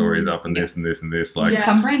this many stories up and this and this and this. Like,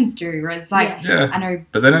 some brands do, whereas, like, I know.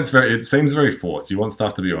 But then it seems very forced. You want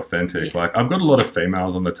stuff to be authentic. Like, I've got a lot of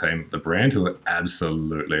females on the team of the brand who are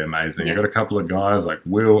absolutely amazing. You've got a couple of guys, like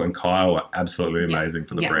Will and Kyle are absolutely amazing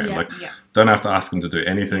for the brand. Like, don't have to ask them to do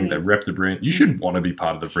anything. They rep the brand. You should want to be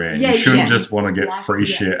part of the brand. You shouldn't just want to get free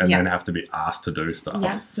shit and then have to be asked to do stuff.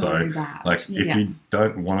 That's so bad. Like, if you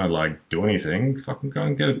don't want to, like, do anything, fucking go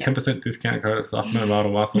and get a 10% discount code at Supplement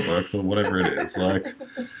Model Muscle Works or whatever it is. Like,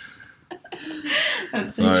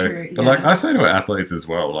 that's so true. But, like, I say to our athletes as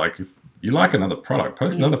well, like, if you like another product,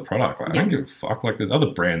 post another product. Like, I don't give a fuck. Like, there's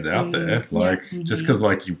other brands out there. Like, just because,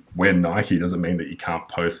 like, you wear Nike doesn't mean that you can't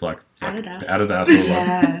post, like Adidas or,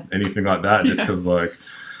 like, anything like that. Just because, like,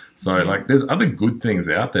 so, like, there's other good things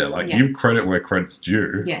out there. Like, give credit where credit's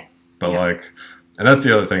due. Yes. But, like, and that's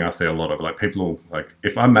the other thing I see a lot of. Like, people, like,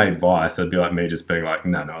 if I made Vice, it'd be like me just being like,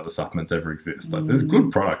 no other supplements ever exist. Like, there's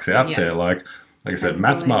good products out there. Like I said,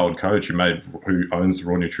 Matt's my old coach who owns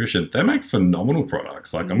Raw Nutrition. They make phenomenal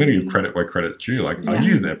products. Like, I'm going to give credit where credit's due. Like, I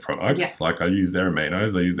use their products. Yeah. Like, I use their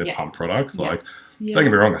aminos. I use their pump products. Like, don't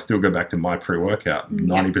get me wrong, I still go back to my pre-workout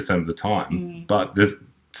 90% of the time. But there's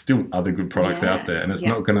still other good products out there. And it's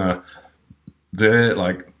not going to,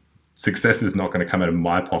 like, success is not going to come out of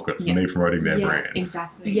my pocket for me promoting their brand.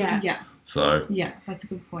 Exactly. Yeah. So. Yeah, that's a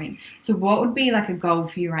good point. So what would be, like, a goal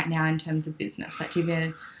for you right now in terms of business? Like, do you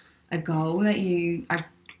have a goal that you are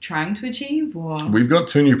trying to achieve, or? We've got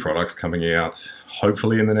 2 new products coming out,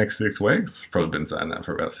 hopefully in the next 6 weeks. Probably been saying that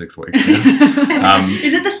for about 6 weeks now.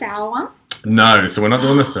 Is it the sour one? No, so we're not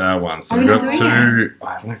doing the sour one. So we've got 2.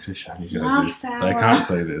 I haven't actually shown you guys this. Sour. They can't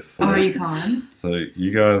see this. So, you can't? So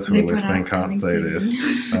you guys who are listening can't see this.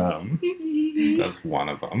 That's one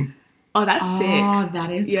of them. Oh, that's sick. Oh, that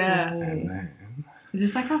is cool. And then, is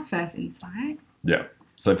this like our first insight? Yeah.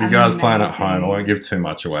 So if you guys plan at home, I won't give too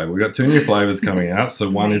much away. We've got 2 new flavours coming out. So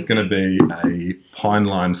one is going to be a pine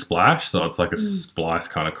lime splash. So it's like a splice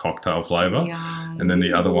kind of cocktail flavour. And then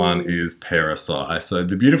the other one is pear acai. So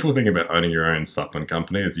the beautiful thing about owning your own supplement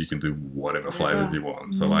company is you can do whatever flavours you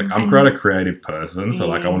want. So like I'm quite a creative person. So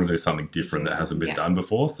like I want to do something different that hasn't been done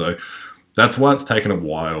before. So that's why it's taken a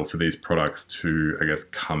while for these products to, I guess,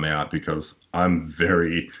 come out, because I'm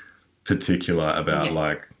very particular about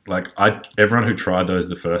everyone who tried those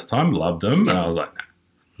the first time loved them, and I was like, nah,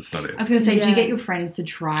 that's not it. I was going to say, do you get your friends to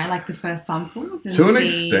try like the first samples? To an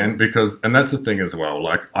extent, and that's the thing as well.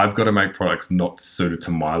 Like, I've got to make products not suited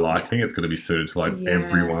to my liking. It's got to be suited to like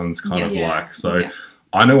everyone's kind of like. So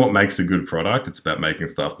I know what makes a good product. It's about making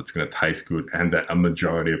stuff that's going to taste good and that a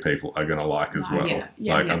majority of people are going to like as well.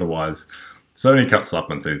 Otherwise, so many cut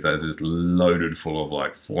supplements these days are just loaded full of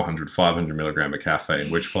like 400, 500 milligram of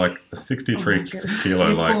caffeine, which for like a 63 kilo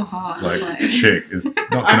like chick is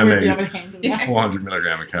not going to need 400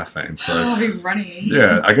 milligram of caffeine. So I'll be running.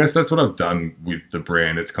 Yeah, I guess that's what I've done with the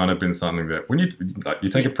brand. It's kind of been something that when you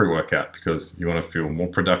take a pre-workout because you want to feel more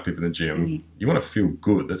productive in the gym, you want to feel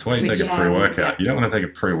good. That's why you take a pre-workout. You don't want to take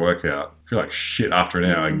a pre-workout, feel like shit after an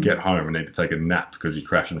hour and get home and need to take a nap because you're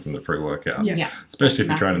crashing from the pre-workout. Especially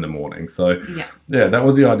if you train in the morning. So yeah, that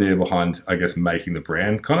was the idea behind, I guess, making the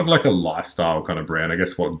brand. Kind of like a lifestyle kind of brand. I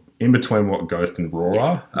guess what in between what Ghost and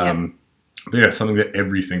Raw are. But yeah, something that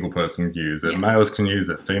every single person can use. That males can use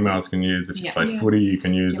it, females can use. If you play footy, you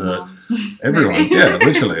can use it. Everyone,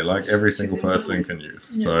 literally, like every single person can use.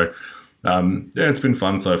 So it's been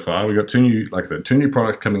fun so far. We got 2 new, like I said, 2 new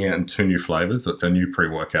products coming out and 2 new flavors. So it's a new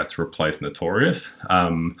pre-workout to replace Notorious.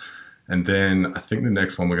 And then I think the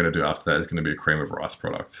next one we're going to do after that is going to be a cream of rice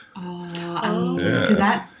product. Because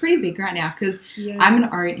that's pretty big right now. Because I'm an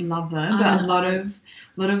oat lover, but a lot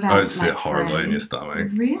of our oats sit horribly in your stomach.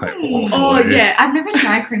 Really? Like, awfully. I've never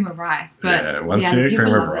tried cream of rice, but once you eat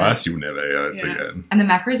cream of rice, you'll never eat oats again. And the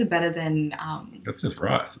macros are better than. It's just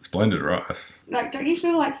rice. It's blended rice. Like, don't you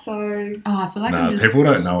feel like so? I feel like people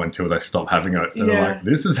don't know until they stop having oats. They're like,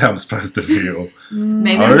 this is how I'm supposed to feel.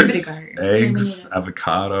 Maybe oats, eggs,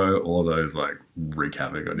 avocado, all those like wreak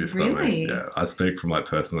havoc on your stomach. Yeah, I speak from like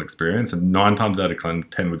personal experience, and 9 times out of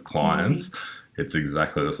 10 with clients. It's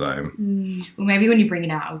exactly the same. Well, maybe when you bring it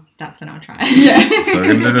out, that's when I'll try it. So we're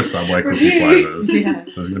going to do the Subway cookie flavours.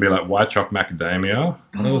 So it's going to be like white choc macadamia.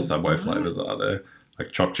 What other Subway flavours are there?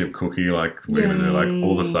 Like choc chip cookie, like we're going to do like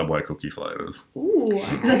all the Subway cookie flavours.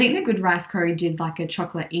 Because I think the Good Rice Co. did like a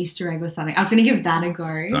chocolate Easter egg or something. I was going to give that a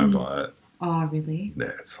go. Don't buy it. Oh, really? Yeah,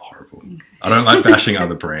 it's horrible. Okay. I don't like bashing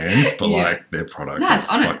other brands, but like their products are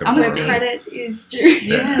fucking horrible. Credit is due.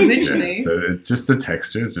 Yeah, literally. Just the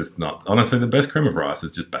texture is just not... Honestly, the best cream of rice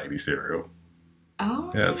is just baby cereal. Oh.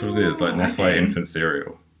 Yeah, that's what it is. Like Nestle infant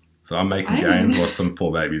cereal. So I'm making gains while some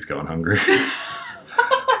poor baby's going hungry.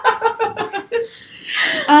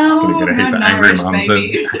 Gonna get a heap of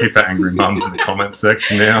angry mums in the comments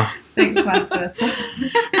section now. Thanks, class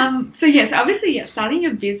person. So obviously, starting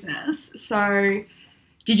your business. So,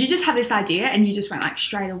 did you just have this idea and you just went like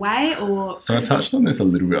straight away, or? So I touched on this a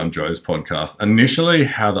little bit on Joe's podcast. Initially,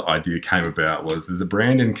 how the idea came about was there's a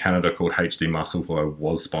brand in Canada called HD Muscle who I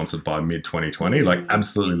was sponsored by mid 2020. Like,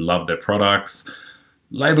 absolutely loved their products.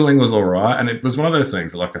 labeling was all right. And it was one of those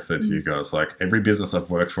things, like I said to you guys, like every business I've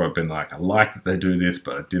worked for, I've been like, I like that they do this,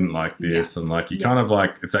 but I didn't like this. And like, you kind of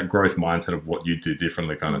like, it's that growth mindset of what you do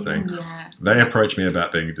differently kind of thing. Yeah. They approached me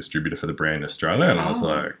about being a distributor for the brand in Australia. And I was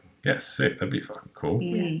like, yeah, sick. That'd be fucking cool.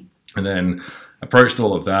 Mm. And then approached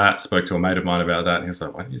all of that, spoke to a mate of mine about that. And he was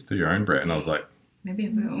like, why don't you just do your own brand? And I was like, Maybe I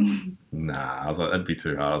will. nah. I was like, that'd be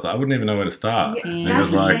too hard. I was like, I wouldn't even know where to start. Yeah, And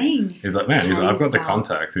that's the thing. He's like, man, How I've do got you the start?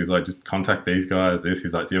 contacts. He's like, just contact these guys, this.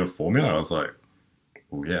 He's like, do you have a formula? I was like,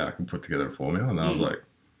 well, yeah, I can put together a formula. And I was like,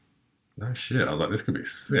 no shit. I was like, this could be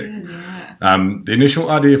sick. Yeah. The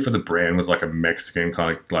initial idea for the brand was like a Mexican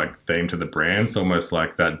kind of like theme to the brand. So almost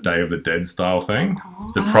like that Day of the Dead style thing.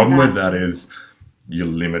 The problem with that is you're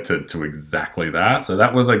limited to exactly that. So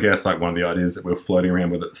that was, I guess, like one of the ideas that we were floating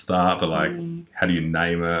around with at the start. But like, how do you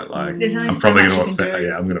name it? Like, There's only I'm so probably much going you to can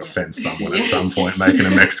do. I'm going to offend someone at some point making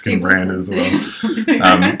a Mexican brand as well.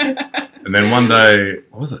 And then one day,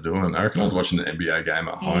 what was I doing? I reckon I was watching an NBA game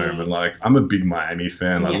at home, and like, I'm a big Miami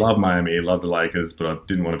fan. I love Miami, love the Lakers, but I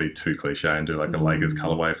didn't want to be too cliche and do like a Lakers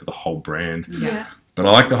colorway for the whole brand. Yeah. But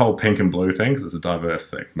I like the whole pink and blue thing because it's a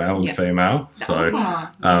diverse thing, male and female. So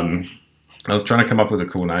I was trying to come up with a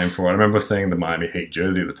cool name for it. I remember seeing the Miami Heat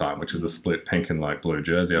jersey at the time, which was a split pink and like blue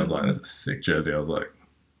jersey. I was like, that's a sick jersey. I was like,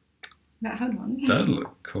 Hold on. that'd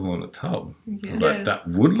look cool on a tub. I was like, that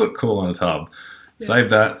would look cool on a tub.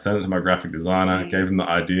 Saved that, sent it to my graphic designer, gave him the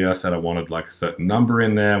idea. I said I wanted like a certain number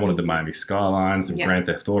in there. I wanted the Miami skyline, some Grand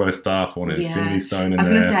Theft Auto stuff. I wanted Infinity Stone in there. I was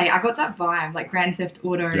going to say, I got that vibe, like Grand Theft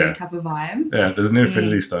Auto type of vibe. Yeah, there's an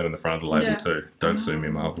Infinity Stone in the front of the label too. Don't sue me,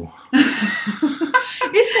 Marvel.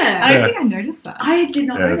 Is there? I don't think I noticed that. I did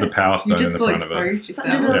not notice. There's a Power Stone You in just the feel front of it. exposed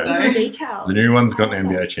yourself. Little details. The new one's got an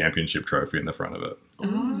NBA championship trophy in the front of it.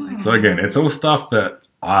 Oh. So again, it's all stuff that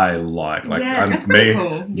I like. Like, Yeah, that's pretty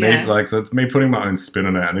cool. like, so it's me putting my own spin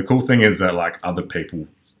on it. And the cool thing is that like other people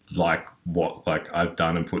like what like I've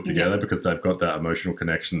done and put together because they've got that emotional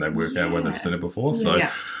connection. They work out where they've seen it before. So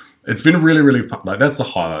it's been really, really fun. Like that's the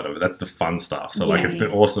highlight of it. That's the fun stuff. So like it's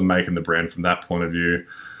been awesome making the brand from that point of view.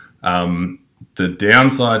 The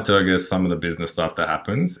downside to, I guess, some of the business stuff that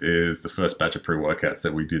happens is the first batch of pre-workouts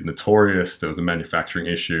that we did, notorious. There was a manufacturing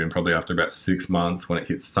issue, and probably after about 6 months, when it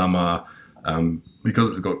hit summer, because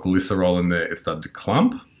it's got glycerol in there, it started to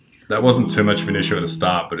clump. That wasn't too much of an issue at the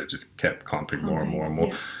start, but it just kept clumping more and more and more.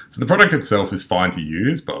 Yeah. So the product itself is fine to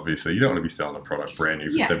use, but obviously you don't want to be selling a product brand new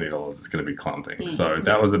for $70. It's going to be clumping. So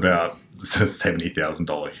that was about a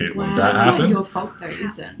 $70,000 hit when that happened. It's not your fault though,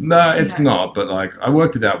 is it? No, it's not. But like I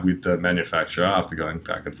worked it out with the manufacturer after going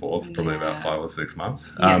back and forth for probably about 5 or 6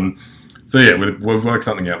 months. So yeah, we've worked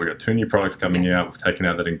something out. We've got 2 new products coming out. We've taken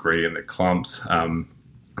out that ingredient that clumps.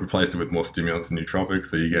 Replaced it with more stimulants and nootropics,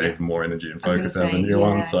 so you get even more energy and focus out of the new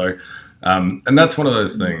one. So, and that's one of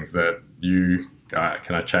those things that you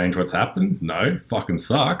can I change what's happened? No, fucking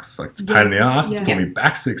sucks. Like it's a pain in the ass. It's put me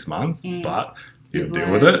back 6 months, but you deal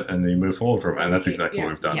with it and you move forward from it. And that's exactly what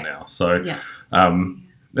we've done now. So,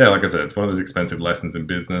 like I said, it's one of those expensive lessons in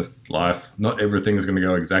business life. Not everything is going to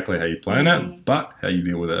go exactly how you plan it, but how you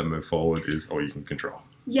deal with it and move forward is all you can control.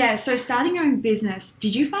 Yeah, so starting your own business,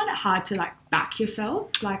 did you find it hard to like back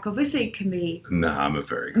yourself? Like obviously it can be... Nah, I'm a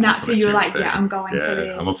very... so you're like, I'm going for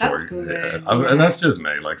this. I'm a that's good. And that's just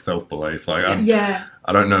me, like self-belief. Like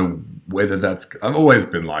I don't know whether that's... I've always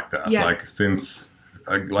been like that. Like since...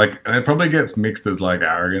 Like, and it probably gets mixed as like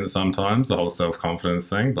arrogant sometimes, the whole self-confidence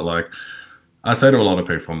thing. But like, I say to a lot of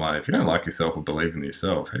people, I'm like, if you don't like yourself or believe in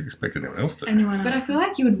yourself, how do you expect anyone else to? But I feel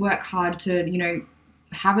like you would work hard to,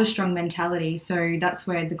 have a strong mentality, so that's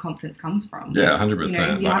where the confidence comes from. Yeah,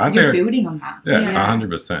 100%. You're building on that. Yeah,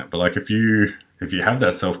 100%. But like if you have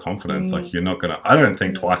that self-confidence, like you're not gonna... I don't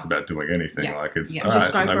think twice about doing anything. Like it's all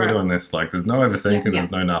right, we're doing this. Like there's no overthinking,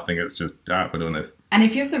 there's no nothing. It's just all right, we're doing this. And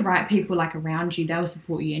if you have the right people like around you, they'll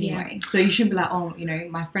support you anyway. So you shouldn't be like, oh,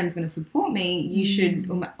 my friend's going to support me. You should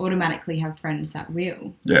automatically have friends that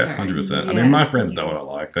will. Yeah, 100%. I mean, my friends know what I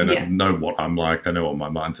like. They know what I'm like. They know what my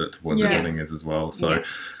mindset towards everything is as well. So,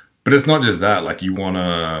 but it's not just that. Like you want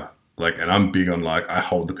to... Like, and I'm big on, like, I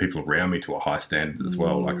hold the people around me to a high standard as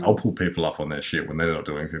well. Like, I'll pull people up on their shit when they're not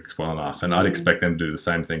doing things well enough. And I'd expect them to do the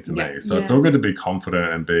same thing to me. So it's all good to be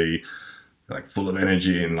confident and be, like, full of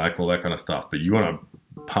energy and, like, all that kind of stuff. But you want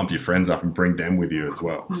to pump your friends up and bring them with you as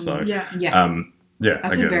well. So, that's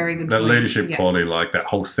again, a very good that point. leadership quality, like that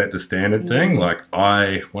whole set the standard thing. Like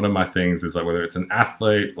one of my things is like whether it's an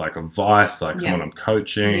athlete, like advice, like someone I'm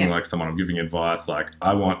coaching, like someone I'm giving advice, like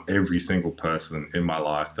I want every single person in my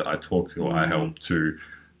life that I talk to or I help to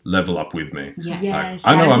level up with me. Yes.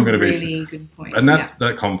 I know That is I'm going to be, really good point. and that's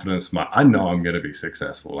that confidence. I know I'm going to be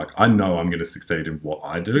successful. Like I know I'm going to succeed in what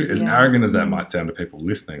I do. As arrogant as that might sound to people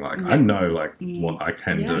listening, like I know like what I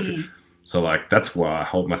can do. So like that's why I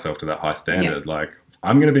hold myself to that high standard. Like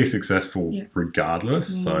I'm going to be successful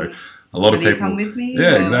regardless. So a lot of people come with me.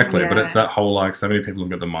 Exactly. But it's that whole like so many people have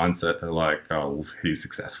got the mindset they're like, oh, well, he's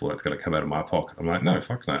successful. That's going to come out of my pocket. I'm like, no,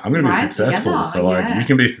 fuck no. I'm going to be successful. Together. So like you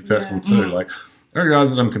can be successful too. Like there are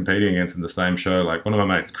guys that I'm competing against in the same show. Like one of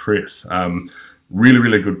my mates, Chris. Really,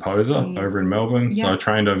 really good poser over in Melbourne. So I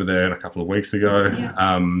trained over there a couple of weeks ago.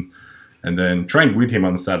 And then trained with him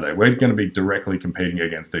on Saturday. We're going to be directly competing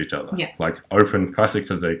against each other. Like open, classic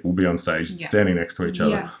physique. We'll be on stage, standing next to each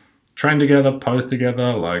other. Train together, pose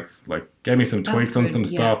together. Like gave me some tweaks on some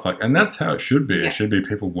stuff. Like, and that's how it should be. It should be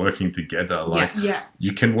people working together. Like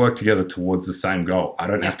you can work together towards the same goal. I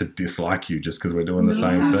don't have to dislike you just because we're doing the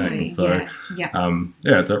same thing. So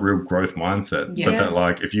it's that real growth mindset. But that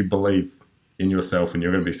like if you believe in yourself and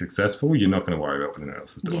you're going to be successful, you're not going to worry about what anyone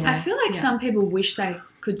else is doing. I feel like some people wish they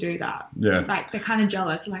could do that. Like they're kind of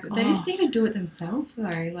jealous. Like they just need to do it themselves though.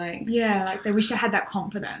 Like like they wish they had that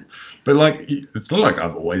confidence. But like it's not like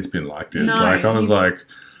I've always been like this. Like I was like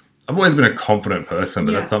I've always been a confident person,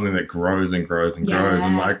 but it's something that grows and grows and grows.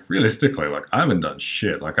 And like realistically, like I haven't done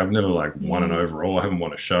shit. Like I've never like won an overall. I haven't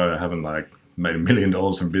won a show. I haven't like made $1 million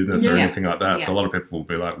from business or anything like that. So a lot of people will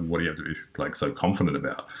be like, what do you have to be like so confident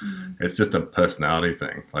about? It's just a personality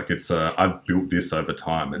thing. Like it's I've built this over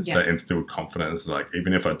time. It's that instilled confidence. Like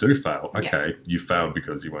even if I do fail, okay, you failed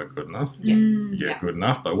because you weren't good enough. You get good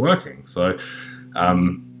enough by working. So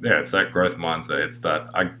it's that growth mindset. It's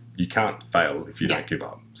that you can't fail if you don't give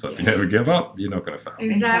up. So if you never give up, you're not going to fail.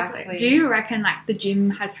 Exactly. Do you reckon like the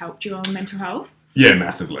gym has helped you on mental health? Yeah,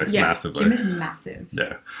 massively. Massively. Gym is massive.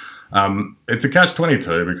 Yeah. It's a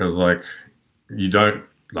catch-22 because like you don't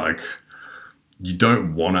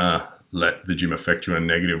want to let the gym affect you in a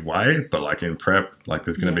negative way, but like in prep, like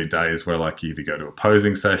there's going to be days where like you either go to a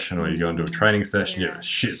posing session or you go into a training session, you have a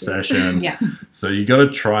shit session. So you got to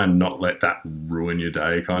try and not let that ruin your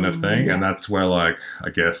day kind of thing. And that's where like, I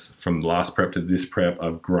guess from last prep to this prep,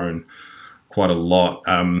 I've grown quite a lot.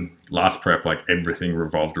 Last prep, like everything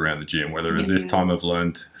revolved around the gym, whether it's this time I've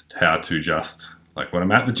learned how to just like when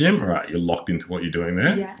I'm at the gym, all right, you're locked into what you're doing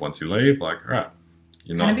there. Once you leave, like, all right,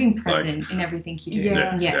 you're not being present in everything you do.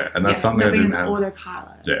 And that's something I didn't have.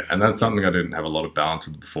 Autopilot. And that's something I didn't have a lot of balance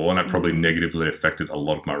with before, and it probably negatively affected a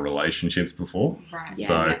lot of my relationships before.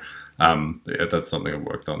 So that's something I've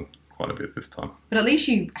worked on quite a bit this time. But at least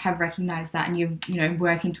you have recognised that, and you're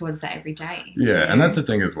working towards that every day. And that's the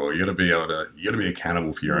thing as well. You got to be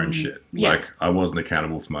accountable for your own shit. Like I wasn't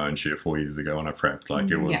accountable for my own shit 4 years ago when I prepped. Like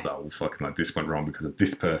it was fucking like this went wrong because of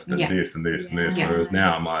this person and this and this and this. Whereas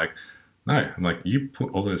now I'm like, no, I'm like you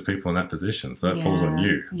put all those people in that position, so that falls on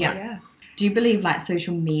you. Do you believe like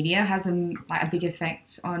social media has a big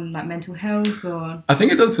effect on like mental health? Or I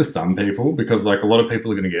think it does for some people, because like a lot of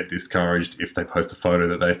people are going to get discouraged if they post a photo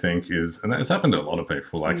that they think is, and that's happened to a lot of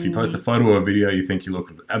people. Like if you post a photo or a video, you think you look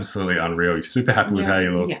absolutely unreal, you're super happy with how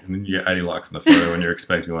you look, and then you get 80 likes on the photo and you're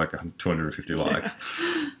expecting like 250 likes.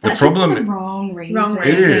 The problem is the wrong reason.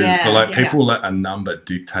 It is, but like people let a number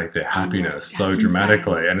dictate their happiness so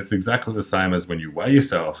dramatically, and it's exactly the same as when you weigh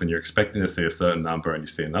yourself and you're expecting to see a certain number and you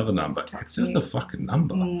see another number. It's just a fucking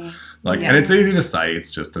number. And it's easy to say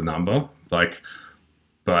it's just a number. Like,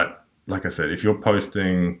 but like I said, if you're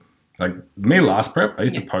posting, like me last prep, I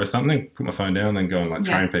used to post something, put my phone down, and go and like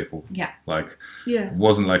train people. Like,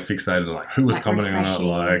 wasn't like fixated on like who was commenting on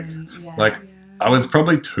it. I was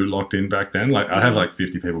probably too locked in back then. Like I'd have like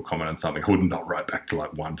 50 people comment on something, I would not write back to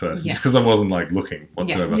like one person just because I wasn't like looking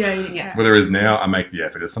whatsoever. Whereas now I make the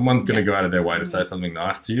effort. If someone's going to go out of their way to say something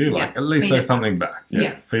nice to you, like at least say something back.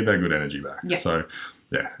 Feed that good energy back. So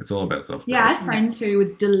it's all about self-growth. I had friends who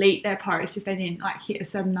would delete their posts if they didn't like hit a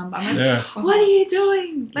certain number. I'm like, what are you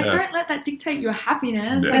doing? Like, don't let that dictate your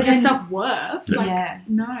happiness, like your self-worth.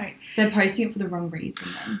 No. They're posting it for the wrong reason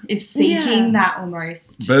then. It's seeking that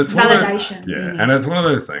almost but it's validation. And it's one of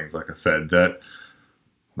those things, like I said, that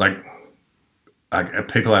like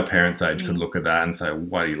people our parents' age could look at that and say,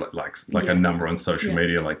 why do you like a number on social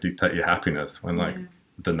media like dictate your happiness, when like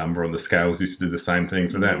the number on the scales used to do the same thing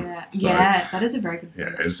for them. That is a very good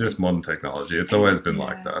point. It's just modern technology. It's always been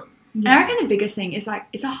like that. I reckon the biggest thing is like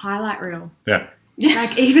it's a highlight reel.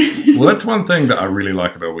 Like even well, that's one thing that I really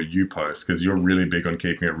like about what you post, because you're really big on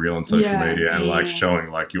keeping it real on social media and like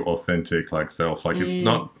showing like your authentic like self. Like it's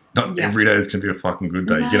not every day is gonna be a fucking good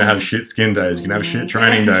day. You're gonna have shit skin days. You're gonna have shit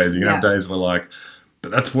training days. You're gonna have days where like,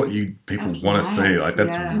 but that's what people want to see. Like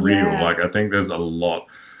that's real. Like I think there's a lot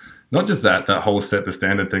not just that whole set the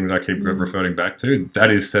standard thing that I keep referring back to, that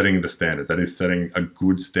is setting the standard. That is setting a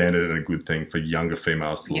good standard and a good thing for younger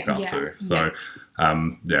females to look up to. So,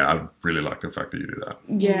 I really like the fact that you do that.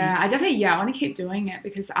 Yeah, I definitely, I want to keep doing it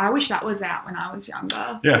because I wish that was out when I was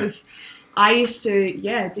younger. Yeah. Because I used to,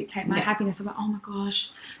 dictate my happiness. I'm like, oh my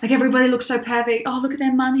gosh, like everybody looks so perfect. Oh, look at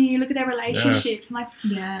their money, look at their relationships. I'm like,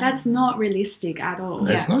 that's not realistic at all.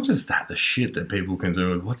 It's not just that, the shit that people can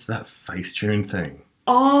do. What's that Facetune thing?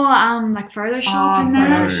 Oh, like Photoshop and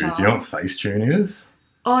that. Do you know what Facetune is?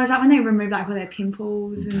 Oh, is that when they remove like all their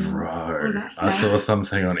pimples and all that stuff? I saw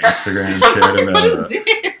something on Instagram shared about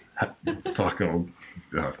it. Fucking,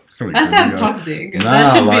 it's probably that sounds toxic.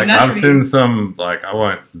 I've seen some, like, I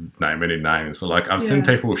won't name any names, but like I've seen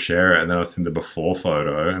people share it, and then I've seen the before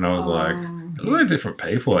photo, and I was like, look at different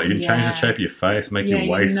people. Like, you can change the shape of your face, make your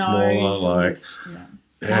waist smaller. Like,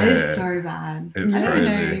 that is so bad. It's I crazy.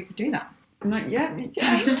 didn't know you could do that. Not yet.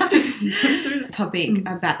 Topic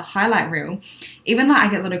about the highlight reel. Even like I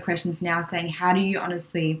get a lot of questions now saying, how do you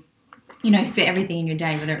honestly, fit everything in your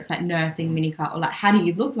day, whether it's like nursing, mini cut, or like how do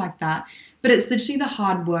you look like that? But it's literally the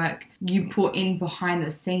hard work you put in behind the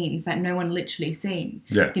scenes that no one literally seen.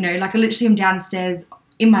 Yeah. Like I literally am downstairs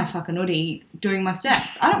in my fucking hoodie doing my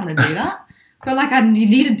steps. I don't want to do that. But like you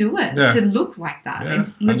need to do it to look like that. Yeah,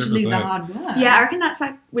 it's literally 100%. the hard work. Yeah, I reckon that's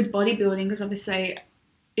like with bodybuilding because obviously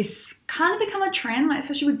it's kind of become a trend, like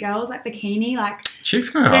especially with girls, like bikini, like chicks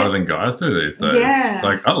go harder than guys do these days. Yeah.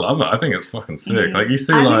 Like, I love it. I think it's fucking sick. Like, you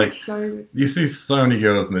see, you see so many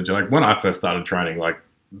girls in the gym. Like, when I first started training, like,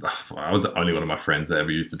 I was the only one of my friends that ever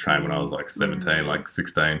used to train when I was like 17, like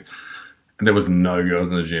 16, and there was no girls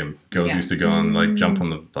in the gym. Girls used to go and like jump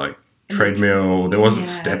on the like treadmill. There wasn't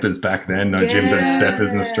steppers back then. No gyms had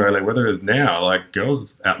steppers in Australia. Whether it's now, like,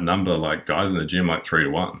 girls outnumber like guys in the gym like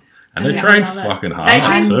 3-1. And they train fucking hard too.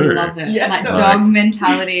 I love it. Yeah. Like dog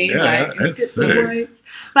mentality. Yeah, it's sick.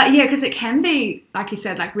 But yeah, because it can be, like you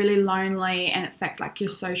said, like really lonely and affect like your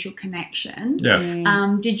social connection.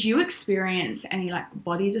 Yeah. Did you experience any like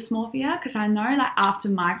body dysmorphia? Because I know like after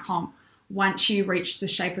my comp, once you reach the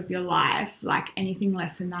shape of your life, like anything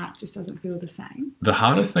less than that just doesn't feel the same. The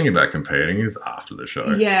hardest thing about competing is after the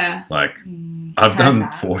show. Yeah. Like, I've done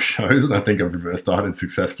 4 shows, and I think I've reverse dieted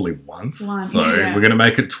successfully once. So we're going to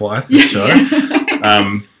make it twice this show.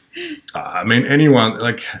 I mean, anyone,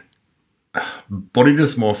 like, body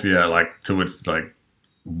dysmorphia, like, to its, like,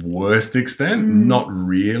 worst extent, not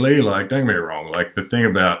really. Like, don't get me wrong, like, the thing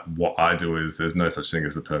about what I do is there's no such thing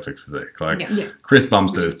as the perfect physique. Like, Chris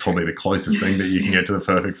Bumster is probably the closest thing that you can get to the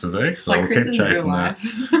perfect physique, so like I'll Chris keep chasing that.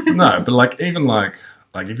 No, but like, even like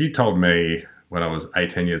if you told me when I was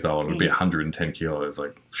 18 years old it would be 110 kilos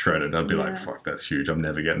like shredded, I'd be like, fuck, that's huge, I'm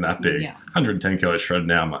never getting that big. 110 kilos shredded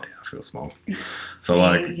now, I'm like, I feel small. So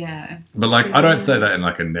like, but like, I don't say that in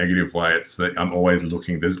like a negative way. It's that I'm always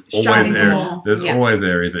looking. There's always always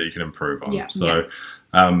areas that you can improve on. So,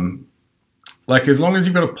 like, as long as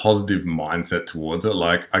you've got a positive mindset towards it,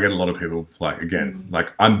 like, I get a lot of people, like, again,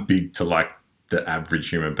 like, I'm big to like the average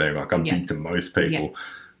human being. Like, I'm big to most people.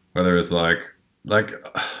 Whether it's like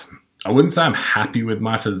I wouldn't say I'm happy with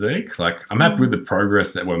my physique. Like, I'm happy with the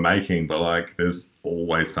progress that we're making, but like, there's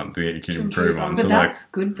always something that you can improve on. But so that's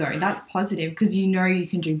good though. That's positive because you know you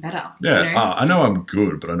can do better. Yeah, you know? I know I'm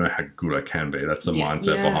good, but I know how good I can be. That's the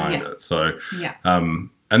mindset behind it. So,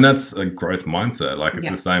 and that's a growth mindset. Like, it's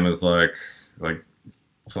the same as like.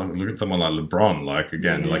 So look at someone like LeBron. Like,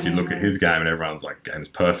 again, like, you look at his game and everyone's like, game's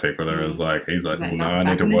perfect. Whether it's like, he's like, well, no, I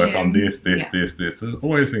need to work on this. There's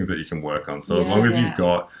always things that you can work on. So as long as you've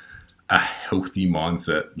got a healthy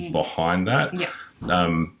mindset behind that,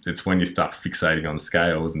 it's when you start fixating on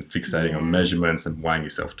scales and fixating on measurements and weighing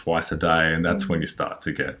yourself twice a day, and that's when you start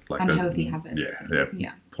to get like unhealthy habits.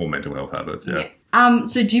 Poor mental health habits.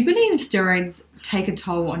 So do you believe steroids take a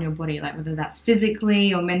toll on your body, like whether that's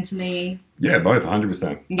physically or mentally? Yeah, both,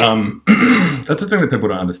 100%. That's the thing that people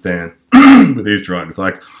don't understand with these drugs.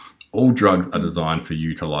 Like, all drugs are designed for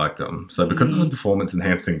you to like them. So because it's a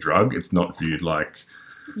performance-enhancing drug, it's not viewed like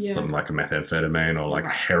something like a methamphetamine or like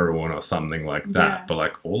heroin or something like that. But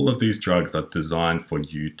like, all of these drugs are designed for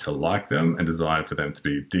you to like them and designed for them to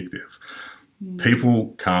be addictive.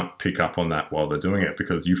 People can't pick up on that while they're doing it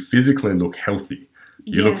because you physically look healthy.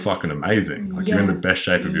 You look fucking amazing. Like, you're in the best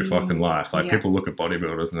shape of your fucking life. Like, people look at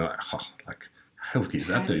bodybuilders and they're like, oh, like, how healthy is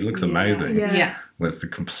that dude? He looks amazing. When it's the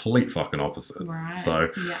complete fucking opposite. So,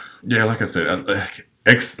 like I said,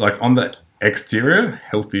 like, on the exterior,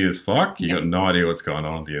 healthy as fuck, you got no idea what's going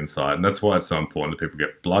on the inside. And that's why it's so important that people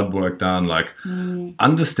get blood work done. Like,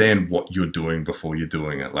 understand what you're doing before you're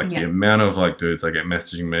doing it. Like, the amount of, like, dudes that get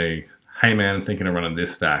messaging me, hey man, I'm thinking of running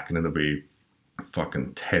this stack, and it'll be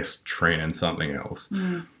fucking test tren and something else.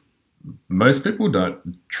 Most people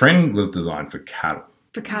don't. Tren was designed for cattle.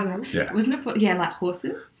 For cattle. Yeah. Wasn't it for like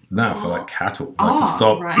horses? No, for like cattle. Like to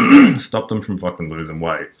stop stop them from fucking losing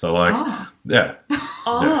weight. So like yeah.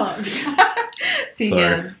 See,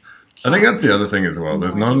 So I think that's the other thing as well.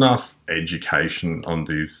 There's not enough education on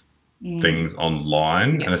these things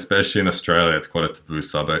online, and especially in Australia, it's quite a taboo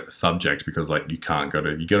subject because like you go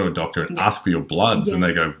to a doctor and ask for your bloods, and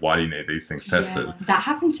they go, "Why do you need these things tested?" That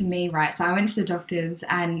happened to me, right? So I went to the doctor's,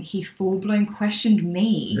 and he full blown questioned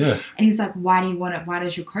me, and he's like, "Why do you want it? Why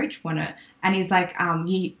does your coach want it?" And he's like,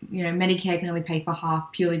 you know, Medicare can only pay for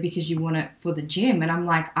half purely because you want it for the gym. And I'm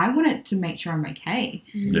like, I want it to make sure I'm okay.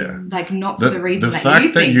 Yeah. Like, not for the reason that you think so. The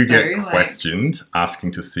fact that you get questioned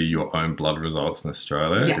asking to see your own blood results in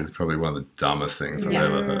Australia is probably one of the dumbest things I've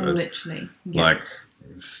ever heard. Literally. Like,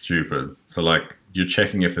 stupid. So, like, you're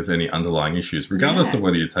checking if there's any underlying issues, regardless of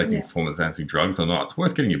whether you're taking performance-enhancing drugs or not. It's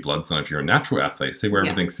worth getting your bloods done if you're a natural athlete. See where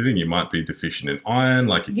everything's sitting. You might be deficient in iron,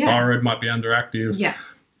 like your thyroid might be underactive. Yeah.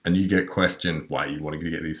 And you get questioned, why are you wanting to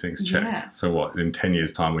get these things checked? Yeah. So what, in 10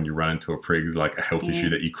 years' time when you run into a health issue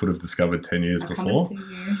that you could have discovered 10 years before?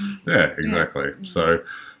 Yeah, exactly. Yeah. So...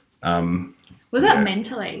 what about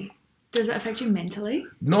mentally? Does it affect you mentally?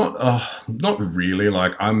 Not really.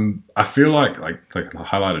 Like, I feel like I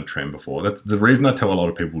highlighted trend before. That's the reason I tell a lot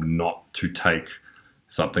of people not to take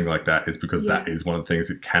something like that is because that is one of the things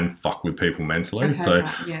that can fuck with people mentally. So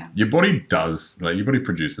your body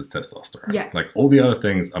produces testosterone. Yeah. Like all the other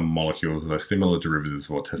things are molecules that are similar derivatives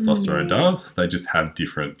of what testosterone does. They just have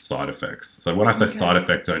different side effects. So when I say side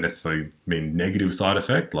effect, I don't necessarily mean negative side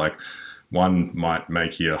effect. Like one might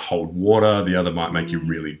make you hold water, the other might make you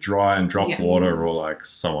really dry and drop water, or like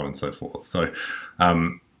so on and so forth. So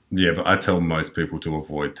but I tell most people to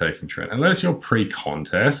avoid taking tren. Unless you're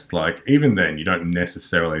pre-contest, like even then you don't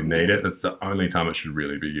necessarily need it. That's the only time it should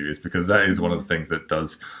really be used because that is one of the things that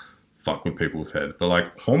does fuck with people's head. But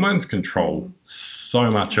like hormones control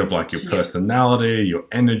so much of like your personality, your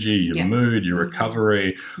energy, your mood, your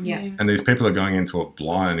recovery. Yeah. And these people are going into it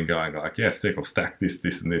blind and going like, sick, I'll stack this,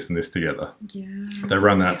 and this, and this together. Yeah. They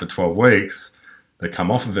run that for 12 weeks. They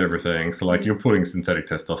come off of everything. So, like, you're putting synthetic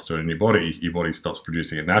testosterone in your body stops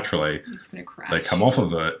producing it naturally. It's going to crash. They come off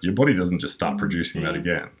of it. Your body doesn't just start producing that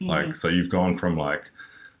again. Like, so you've gone from, like,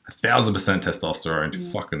 1,000% testosterone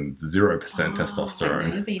to fucking 0%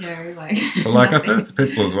 testosterone. Libido, but, like, I say this to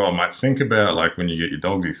people as well. Mate, think about, like, when you get your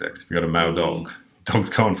doggy sex. If you've got a male dog,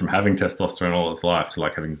 dog's gone from having testosterone all its life to,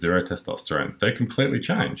 like, having 0 testosterone. They completely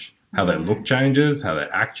change. How they look changes, how they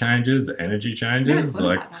act changes, the energy changes.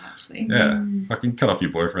 Like, fucking cut off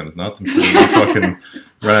your boyfriend's nuts and you fucking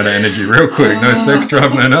run out of energy real quick. No sex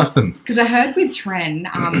drive, no nothing. Because I heard with tren,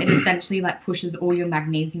 it essentially like pushes all your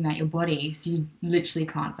magnesium out your body, so you literally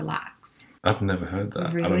can't relax. I've never heard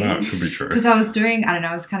that. Really? I don't know. It could be true. Because I was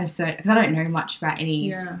kind of certain, because I don't know much about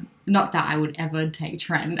any, not that I would ever take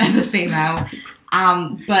tren as a female,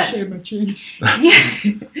 but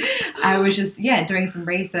I was just, doing some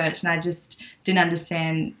research and I just didn't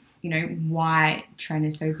understand, you know, why tren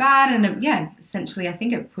is so bad. And essentially I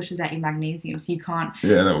think it pushes out your magnesium so you can't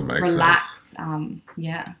that would make relax. Sense.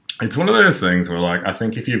 It's one of those things where, like, I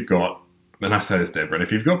think if you've got, and I say this to everyone,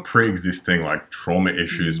 if you've got pre-existing, like, trauma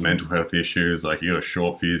issues, mental health issues, like, you got a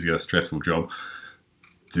short fuse, you got a stressful job,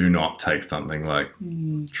 do not take something like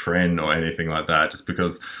tren or anything like that, just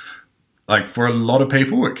because, like, for a lot of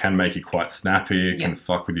people, it can make you quite snappy. It can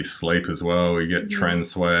fuck with your sleep as well. You get tren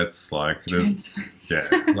sweats. Like, there's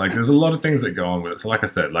a lot of things that go on with it. So, like I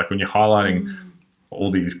said, like, when you're highlighting all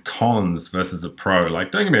these cons versus a pro, like,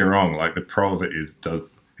 don't get me wrong, like, the pro of it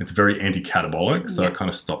it's very anti-catabolic, so it kind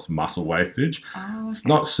of stops muscle wastage. It's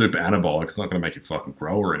not super anabolic. It's not going to make you fucking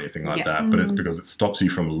grow or anything like that, but it's because it stops you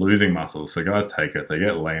from losing muscle. So guys take it. They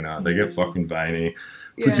get leaner. They get fucking veiny.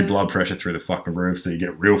 Puts your blood pressure through the fucking roof, so you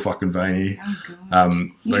get real fucking veiny.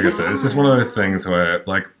 Like I said, it's just one of those things where,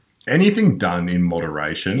 like, anything done in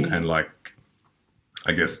moderation and, like,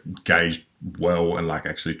 I guess, gauged well and, like,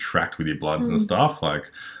 actually tracked with your bloods and stuff,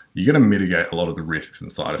 like, you're going to mitigate a lot of the risks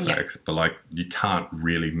and side effects, but, like, you can't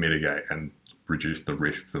really mitigate and reduce the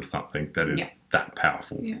risks of something that is that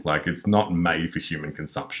powerful. Like, it's not made for human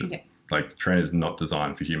consumption. Like, tren is not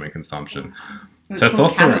designed for human consumption.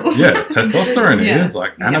 Testosterone, testosterone is,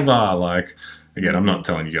 like, Anavar, like, again, I'm not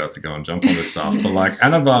telling you guys to go and jump on this stuff, but, like,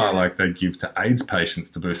 Anavar, like, they give to AIDS patients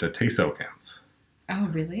to boost their T-cell counts. Oh,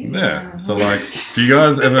 really? Yeah. So, like, if you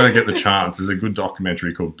guys ever get the chance, there's a good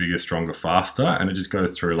documentary called Bigger, Stronger, Faster, and it just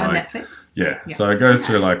goes through, like... On Netflix? Yeah. So it goes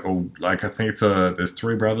through, like, all... Like, I think there's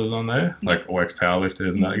 3 brothers on there, like, all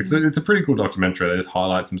ex-powerlifters, and that. It's a pretty cool documentary. They just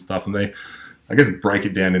highlight some stuff, and they, I guess, break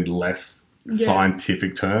it down into less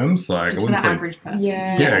scientific terms. Like, Just I for the wouldn't say, average person.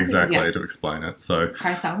 yeah, exactly, to explain it. So,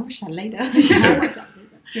 Christ, I'll watch that later.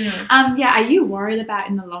 Are you worried about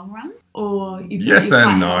in the long run, or yes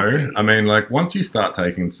and no? I mean, like, once you start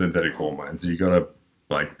taking synthetic hormones, you got to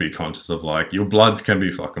like be conscious of like your bloods can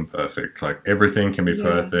be fucking perfect. Like everything can be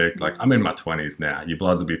perfect. Like I'm in my 20s now. Your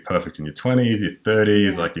bloods will be perfect in your 20s, your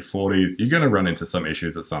 30s, like your 40s. You're going to run into some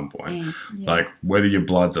issues at some point. Like whether your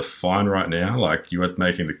bloods are fine right now, like you are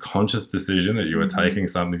making the conscious decision that you are taking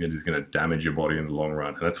something that is going to damage your body in the long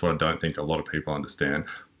run. And that's what I don't think a lot of people understand.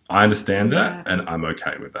 I understand that, and I'm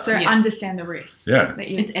okay with that. So understand the risks. Yeah.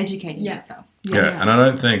 It's educating yourself. Yeah, and I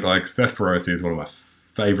don't think, like, Seth Feroce is one of my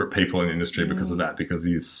favourite people in the industry because of that, because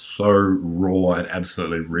he's so raw and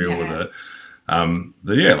absolutely real with it.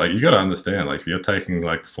 But yeah, like, you got to understand, like, if you're taking,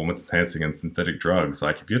 like, performance-enhancing and synthetic drugs,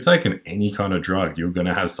 like, if you're taking any kind of drug, you're going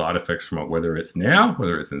to have side effects from it, whether it's now,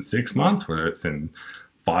 whether it's in 6 months, whether it's in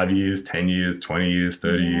 5 years, 10 years, 20 years,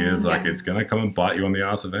 30 years, like it's going to come and bite you on the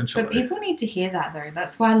ass eventually. But people need to hear that though.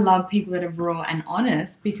 That's why I love people that are raw and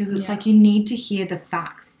honest, because it's like you need to hear the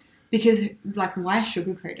facts. Because like, why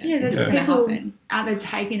sugarcoat it? Yeah, there's people out there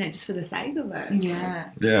taking it just for the sake of it.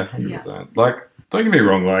 Yeah. Yeah, 100%. Like, don't get me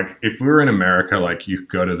wrong, like, if we were in America, like, you could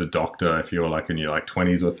go to the doctor if you were, like, in your, like,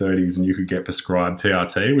 20s or 30s and you could get prescribed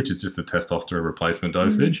TRT, which is just a testosterone replacement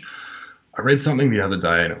dosage. I read something the other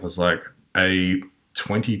day and it was, like, a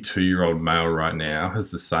 22-year-old male right now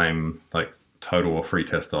has the same, like, total or free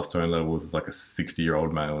testosterone levels as, like, a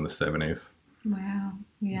 60-year-old male in the 70s. Wow.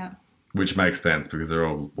 Yeah. Which makes sense because they're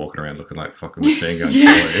all walking around looking like fucking machine guns.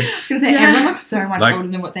 Because everyone looks so much older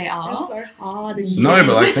than what they are. It's so hard. No,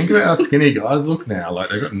 but like, think about how skinny guys look now. Like,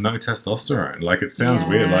 they've got no testosterone. Like, it sounds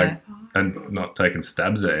weird, like, and not taking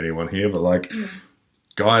stabs at anyone here, but like,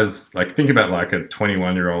 guys, like, think about like a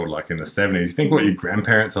 21-year-old, like in the 70s. Think what your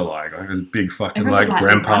grandparents are like those big fucking like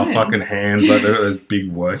grandpa fucking hands, like they've got those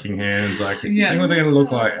big working hands. Like, think what they're gonna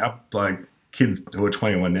look like. Like kids who are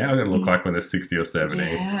 21 now are gonna look like when they're 60 or 70.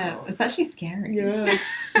 Yeah, it's actually scary. Yeah,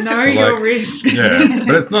 know your risk. Yeah,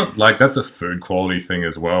 but it's not like that's a food quality thing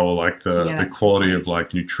as well. Like the quality of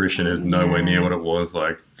like nutrition is nowhere near what it was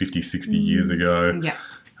like 50, 60 years ago.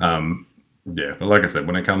 Yeah, but like I said,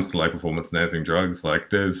 when it comes to like performance-enhancing drugs, like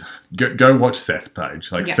there's go watch Seth's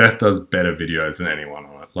page. Like Seth does better videos than anyone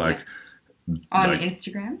on it. Like on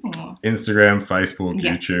Instagram or Instagram, Facebook,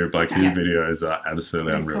 YouTube. Like his videos are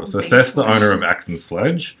absolutely unreal. So Seth's the owner of Axe and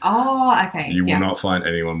Sledge. Oh, okay. You will not find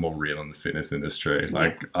anyone more real in the fitness industry.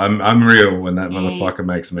 Like I'm real when that motherfucker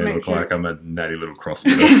makes me look like I'm a natty little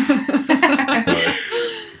CrossFitter. So.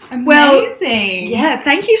 Amazing. Well,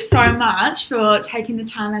 thank you so much for taking the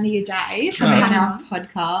time out of your day for coming on our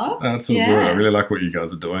podcast. That's all good. I really like what you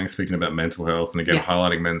guys are doing, speaking about mental health and again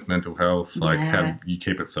highlighting men's mental health, like how you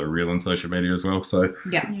keep it so real on social media as well. So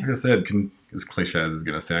like I said, as cliche as it's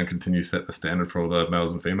going to sound, continue to set the standard for all the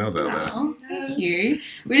males and females out there. Oh, thank you.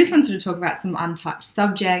 We just wanted to talk about some untouched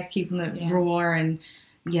subjects, keeping it raw and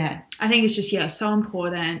I think it's just so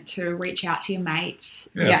important to reach out to your mates.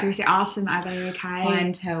 Seriously, ask them, are they okay?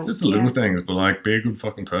 Find help. It's just the little things, but like be a good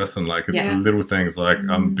fucking person. Like it's the little things. Like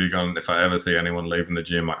I'm big on if I ever see anyone leaving the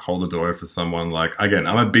gym, like hold the door for someone. Like again,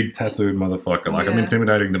 I'm a big tattooed motherfucker. Like I'm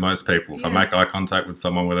intimidating to most people. If I make eye contact with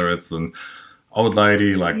someone, whether it's an old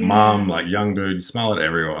lady, like mum, like young dude, you smile at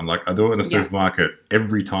everyone. Like I do it in the supermarket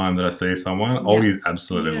every time that I see someone. Oldies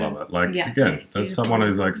absolutely love it. Like again, there's someone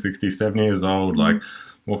who's like 60, 70 years old, like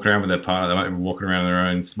walking around with their partner, they might be walking around their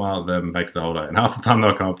own, smile at them, makes the whole day. And half the time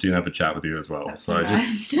they'll come up to you and have a chat with you as well. That's so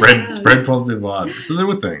just spread positive vibes. It's the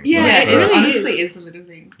little things. Yeah, like, it really honestly is the little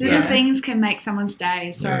things. Little things can make someone's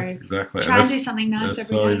day. So exactly. Try and do something nice every day. It's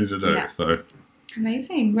so easy to do. So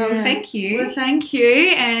amazing. Well, thank you. Well, thank you.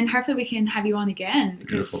 And hopefully we can have you on again.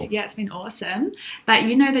 Because, beautiful. It's been awesome. But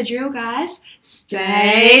you know the drill, guys.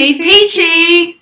 Stay peachy.